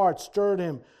whose heart stirred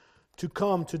him to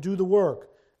come to do the work.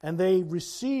 And they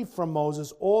received from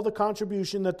Moses all the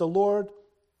contribution that the Lord,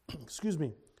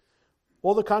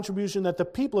 all the contribution that the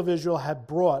people of Israel had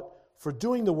brought for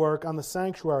doing the work on the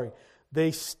sanctuary.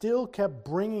 They still kept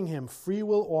bringing him free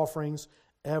will offerings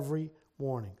every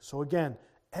morning. So again,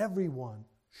 everyone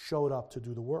showed up to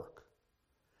do the work.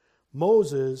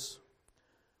 Moses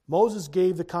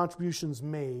gave the contributions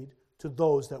made to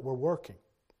those that were working.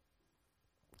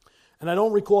 And I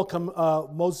don't recall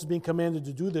Moses being commanded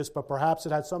to do this, but perhaps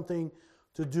it had something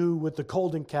to do with the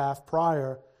golden calf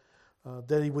prior,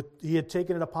 that he had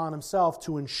taken it upon himself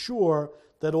to ensure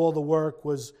that all the work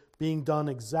was being done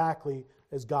exactly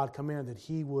as God commanded.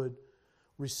 He would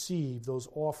receive those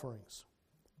offerings.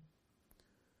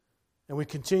 And we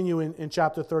continue in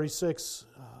chapter 36,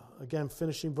 again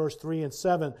finishing verse 3 and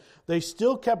 7. They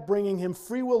still kept bringing him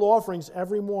free will offerings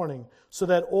every morning, so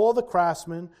that all the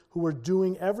craftsmen who were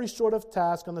doing every sort of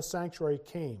task on the sanctuary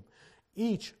came,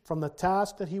 each from the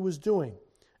task that he was doing,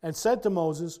 and said to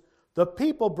Moses, "The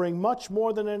people bring much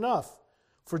more than enough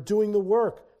for doing the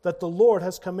work that the Lord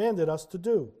has commanded us to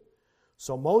do."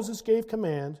 So Moses gave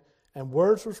command, and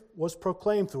words was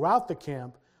proclaimed throughout the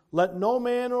camp, "Let no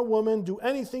man or woman do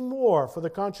anything more for the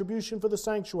contribution for the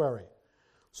sanctuary."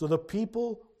 So the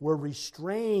people were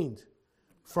restrained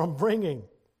from bringing.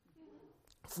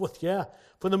 For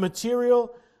the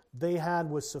material they had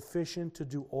was sufficient to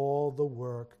do all the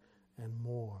work and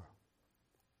more.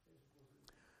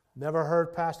 Never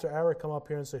heard Pastor Eric come up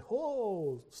here and say,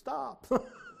 "Oh, stop."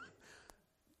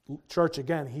 Church,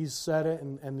 again, he's said it,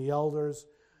 and the elders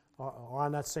are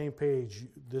on that same page.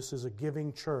 This is a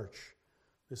giving church.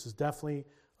 This is definitely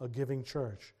a giving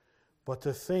church. But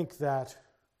to think that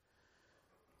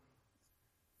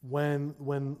when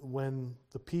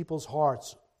the people's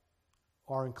hearts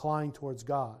are inclined towards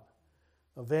God,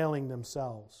 availing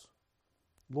themselves,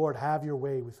 "Lord, have your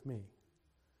way with me,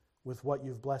 with what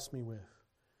you've blessed me with,"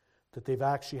 that they've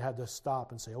actually had to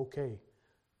stop and say, "Okay,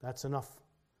 that's enough.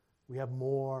 We have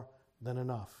more than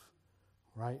enough,"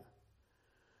 right?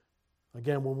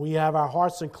 Again, when we have our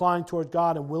hearts inclined toward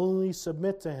God and willingly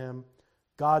submit to Him,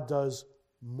 God does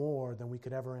more than we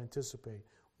could ever anticipate,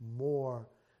 more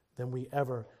than we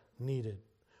ever needed.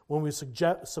 When we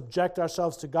subject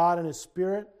ourselves to God and His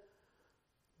Spirit,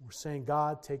 we're saying,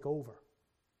 "God, take over."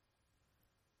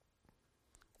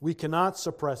 We cannot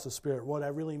suppress the Spirit. What I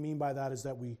really mean by that is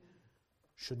that we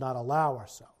should not allow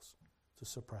ourselves to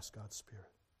suppress God's Spirit.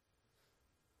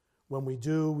 When we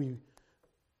do, we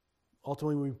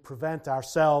prevent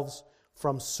ourselves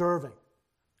from serving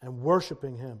and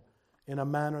worshiping Him in a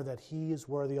manner that He is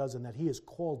worthy of and that He has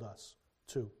called us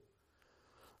to.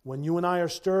 When you and I are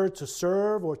stirred to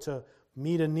serve or to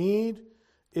meet a need,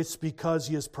 it's because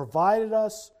He has provided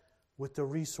us with the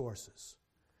resources.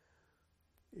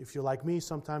 If you're like me,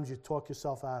 sometimes you talk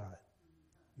yourself out of it.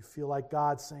 You feel like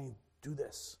God's saying, "Do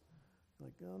this."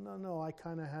 Like, "Oh, no, I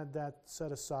kind of had that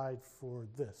set aside for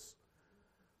this."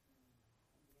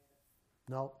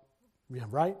 No. Yeah,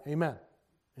 right? Amen.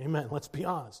 Amen. Let's be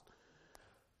honest.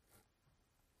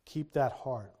 Keep that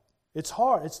heart. It's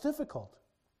hard. It's difficult.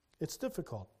 It's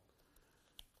difficult.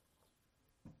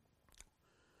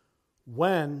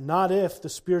 When, not if, the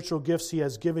spiritual gifts He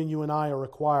has given you and I are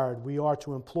required, we are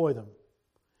to employ them.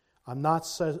 I'm not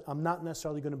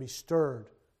necessarily going to be stirred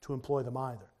to employ them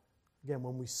either. Again,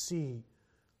 when we see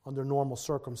under normal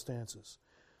circumstances.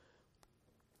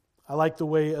 I like the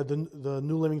way the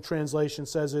New Living Translation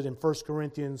says it in 1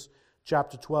 Corinthians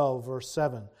chapter 12, verse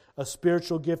 7. A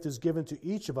spiritual gift is given to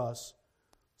each of us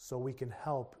so we can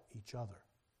help each other.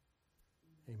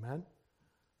 Amen?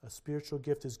 A spiritual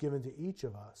gift is given to each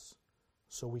of us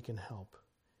so we can help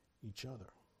each other.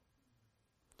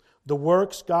 The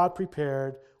works God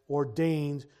prepared,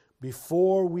 ordained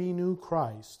before we knew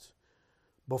Christ,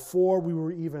 before we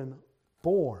were even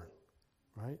born,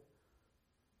 right?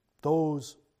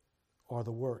 Those are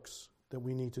the works that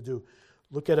we need to do.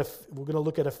 We're going to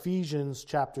look at Ephesians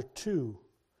chapter 2,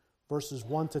 verses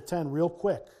 1 to 10 real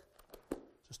quick.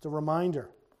 Just a reminder.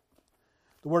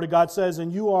 The Word of God says,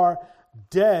 "And you are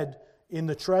dead in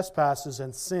the trespasses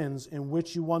and sins in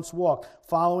which you once walked,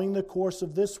 following the course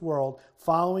of this world,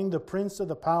 following the prince of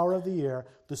the power of the air,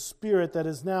 the spirit that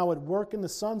is now at work in the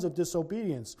sons of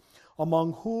disobedience,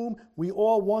 among whom we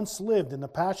all once lived in the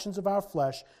passions of our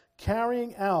flesh,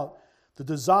 carrying out the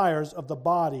desires of the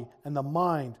body and the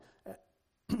mind,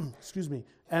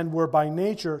 and were by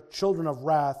nature children of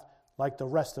wrath like the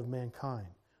rest of mankind.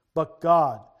 But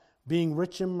God, being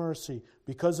rich in mercy,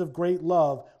 because of great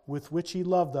love with which He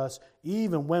loved us,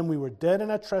 even when we were dead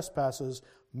in our trespasses,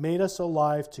 made us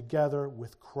alive together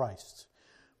with Christ.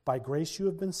 By grace you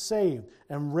have been saved,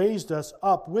 and raised us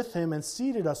up with Him, and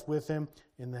seated us with Him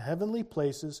in the heavenly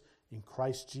places in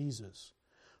Christ Jesus,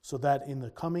 so that in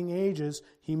the coming ages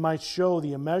He might show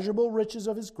the immeasurable riches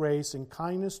of His grace and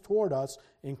kindness toward us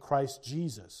in Christ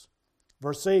Jesus."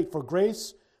 Verse 8,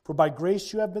 For by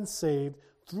grace you have been saved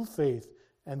through faith,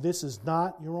 and this is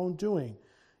not your own doing.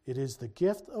 It is the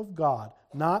gift of God,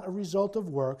 not a result of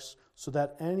works, so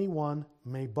that anyone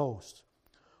may boast.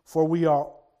 For we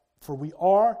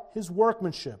are His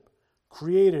workmanship,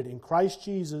 created in Christ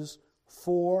Jesus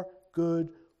for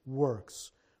good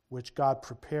works, which God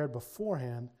prepared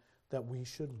beforehand that we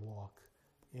should walk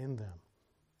in them.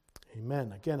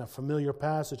 Amen. Again, a familiar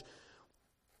passage.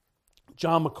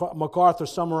 John MacArthur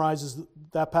summarizes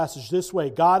that passage this way: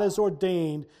 God has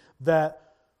ordained that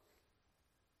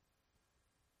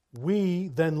we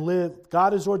then live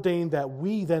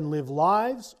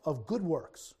lives of good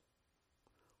works.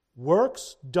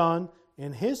 Works done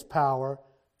in His power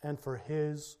and for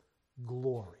His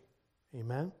glory.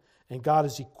 Amen? And God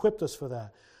has equipped us for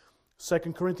that.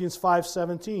 2 Corinthians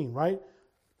 5:17, right?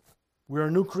 We're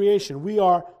a new creation. We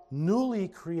are newly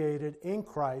created in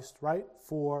Christ, right,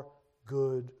 for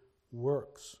good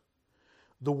works.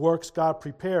 The works God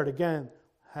prepared, again,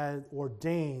 had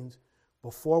ordained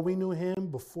before we knew Him,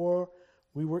 before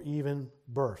we were even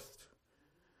birthed.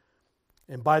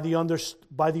 And by the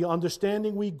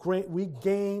understanding we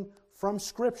gain from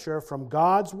Scripture, from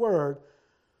God's Word,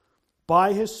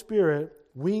 by His Spirit,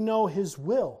 we know His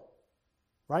will,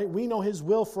 right? We know His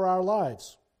will for our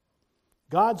lives.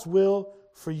 God's will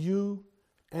for you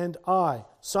and I.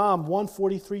 Psalm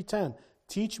 143:10,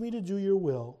 "Teach me to do your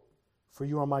will, for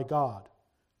you are my God.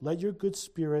 Let your good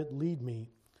spirit lead me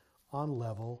on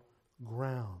level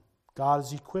ground." God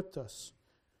has equipped us.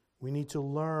 We need to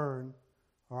learn,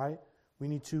 all right? We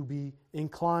need to be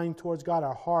inclined towards God,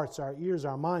 our hearts, our ears,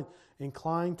 our mind,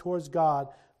 inclined towards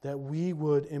God, that we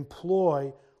would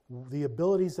employ the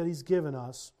abilities that He's given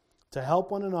us to help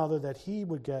one another, that He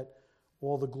would get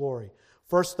all the glory.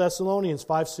 1 Thessalonians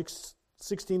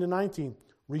 5:16-19,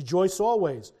 "Rejoice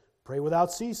always, pray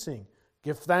without ceasing,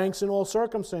 give thanks in all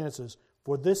circumstances,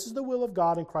 for this is the will of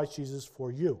God in Christ Jesus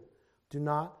for you. Do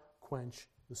not quench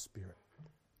the Spirit."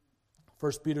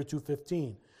 1 Peter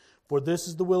 2:15, "For this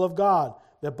is the will of God,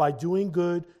 that by doing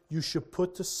good you should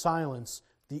put to silence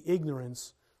the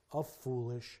ignorance of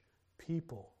foolish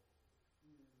people."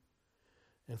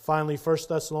 And finally, 1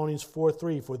 Thessalonians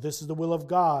 4:3, "For this is the will of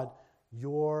God,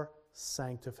 your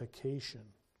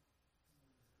sanctification."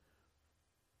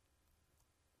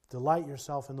 Delight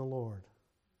yourself in the Lord,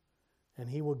 and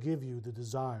He will give you the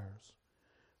desires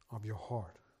of your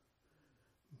heart.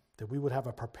 That we would have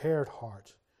a prepared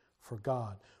heart for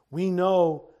God. We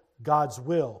know God's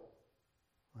will,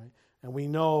 right? And we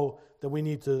know that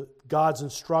God's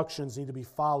instructions need to be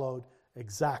followed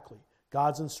exactly.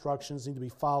 God's instructions need to be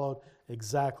followed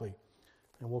exactly.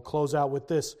 And we'll close out with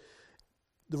this.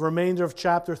 The remainder of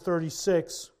chapter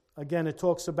 36, again, it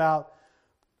talks about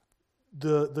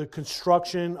the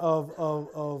construction of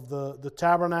the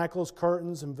tabernacles,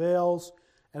 curtains, and veils,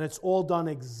 and it's all done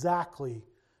exactly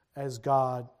as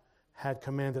God had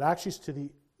commanded. Actually, it's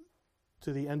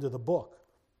to the end of the book.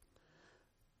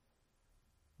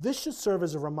 This should serve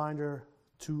as a reminder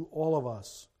to all of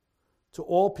us, to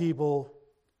all people,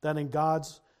 that in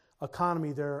God's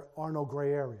economy there are no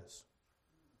gray areas.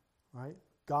 Right?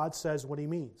 God says what He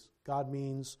means. God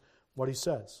means what He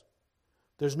says.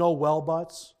 There's no well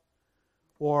buts,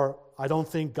 or I don't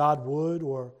think God would,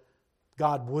 or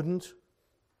God wouldn't.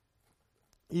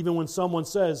 Even when someone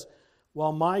says,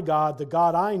 well, my God, the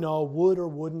God I know, would or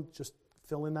wouldn't, just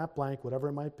fill in that blank, whatever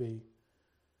it might be.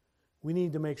 We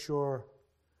need to make sure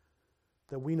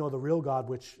that we know the real God,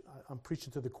 which I'm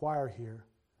preaching to the choir here,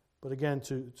 but again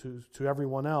to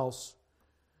everyone else,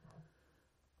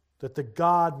 that the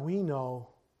God we know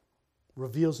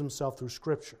reveals himself through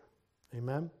Scripture.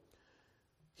 Amen?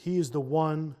 He is the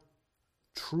one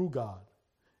true God.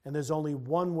 And there's only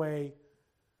one way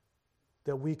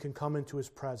that we can come into his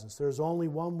presence. There's only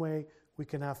one way we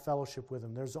can have fellowship with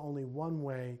him. There's only one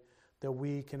way that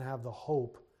we can have the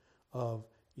hope of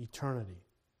eternity.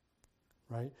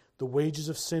 Right? The wages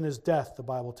of sin is death, the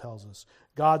Bible tells us.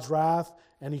 God's wrath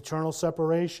and eternal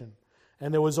separation.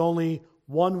 And there was only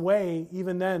one way,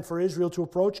 even then, for Israel to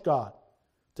approach God,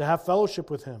 to have fellowship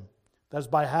with him. That's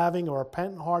by having a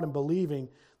repentant heart and believing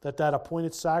that that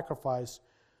appointed sacrifice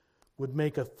would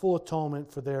make a full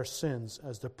atonement for their sins,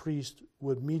 as the priest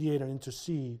would mediate and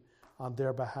intercede on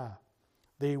their behalf.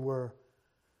 They were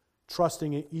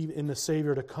trusting in the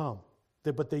Savior to come,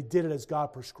 but they did it as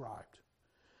God prescribed.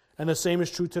 And the same is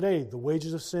true today. The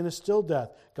wages of sin is still death,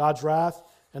 God's wrath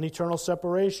and eternal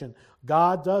separation.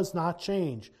 God does not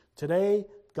change. Today,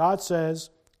 God says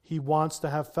he wants to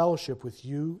have fellowship with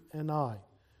you and I.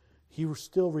 He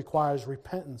still requires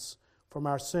repentance from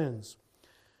our sins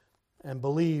and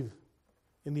believe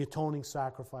in the atoning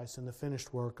sacrifice and the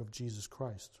finished work of Jesus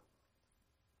Christ.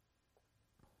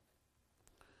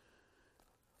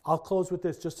 I'll close with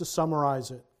this just to summarize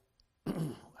it.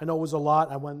 I know it was a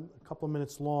lot. I went a couple of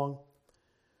minutes long.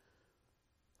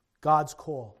 God's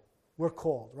call. We're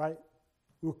called, right?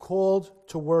 We're called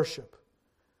to worship.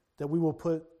 That we will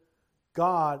put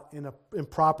God in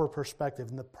proper perspective,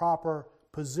 in the proper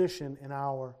position in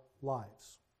our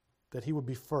lives. That he would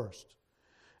be first.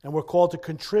 And we're called to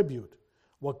contribute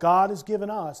what God has given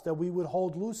us, that we would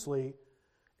hold loosely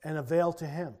and avail to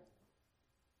him.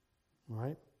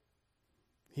 Right?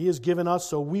 He has given us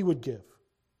so we would give.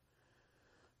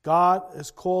 God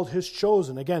has called his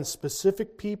chosen, again,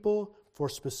 specific people for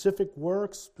specific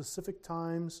works, specific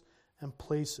times and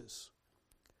places.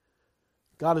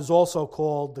 God has also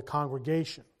called the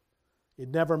congregation. It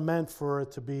never meant for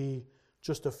it to be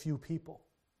just a few people.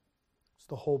 It's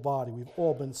the whole body. We've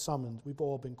all been summoned. We've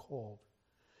all been called.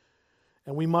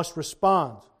 And we must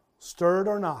respond, stirred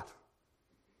or not.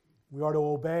 We are to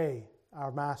obey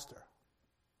our master.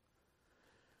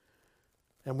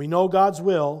 And we know God's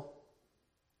will,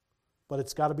 but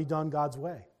it's got to be done God's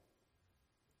way.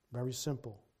 Very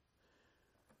simple.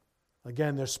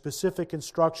 Again, there's specific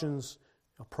instructions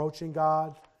approaching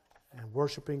God and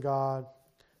worshiping God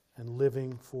and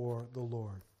living for the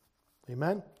Lord.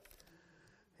 Amen?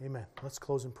 Amen. Let's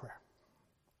close in prayer.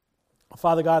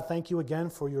 Father God, thank you again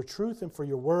for your truth and for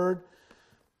your word,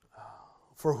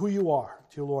 for who you are,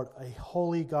 dear Lord, a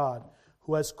holy God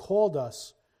who has called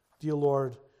us, dear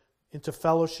Lord, into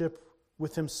fellowship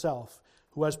with himself,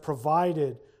 who has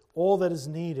provided all that is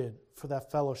needed for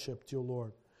that fellowship, dear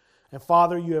Lord. And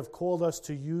Father, you have called us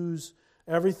to use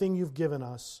everything you've given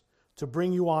us to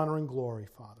bring you honor and glory,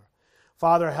 Father.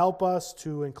 Father, help us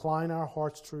to incline our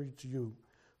hearts to you,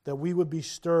 that we would be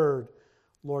stirred,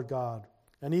 Lord God.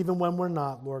 And even when we're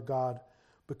not, Lord God,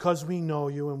 because we know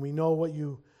you and we know what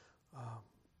you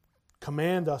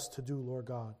command us to do, Lord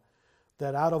God,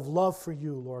 that out of love for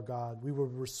you, Lord God, we will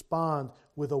respond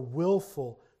with a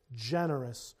willful,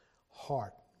 generous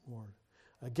heart, Lord.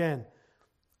 Again,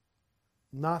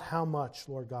 not how much,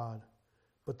 Lord God,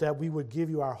 but that we would give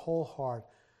you our whole heart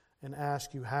and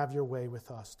ask you, have your way with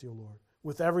us, dear Lord,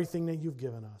 with everything that you've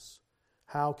given us.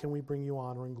 How can we bring you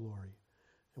honor and glory?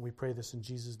 And we pray this in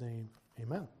Jesus' name.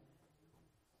 Amen.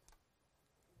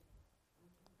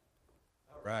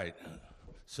 All right.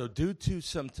 So due to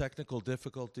some technical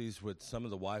difficulties with some of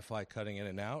the Wi-Fi cutting in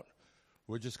and out,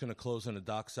 we're just going to close in a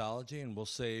doxology, and we'll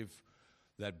save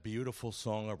that beautiful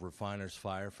song of Refiner's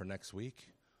Fire for next week,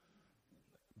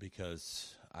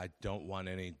 because I don't want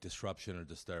any disruption or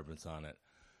disturbance on it.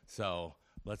 So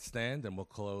let's stand, and we'll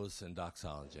close in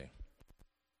doxology.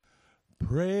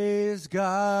 Praise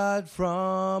God,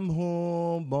 from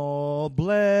whom all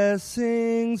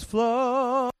blessings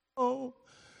flow.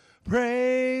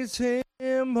 Praise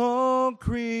him, all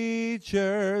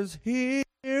creatures here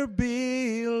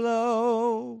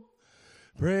below.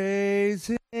 Praise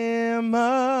him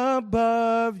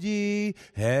above, ye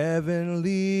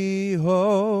heavenly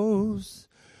hosts.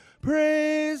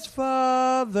 Praise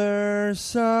Father,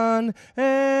 Son,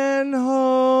 and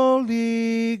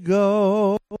Holy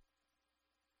Ghost.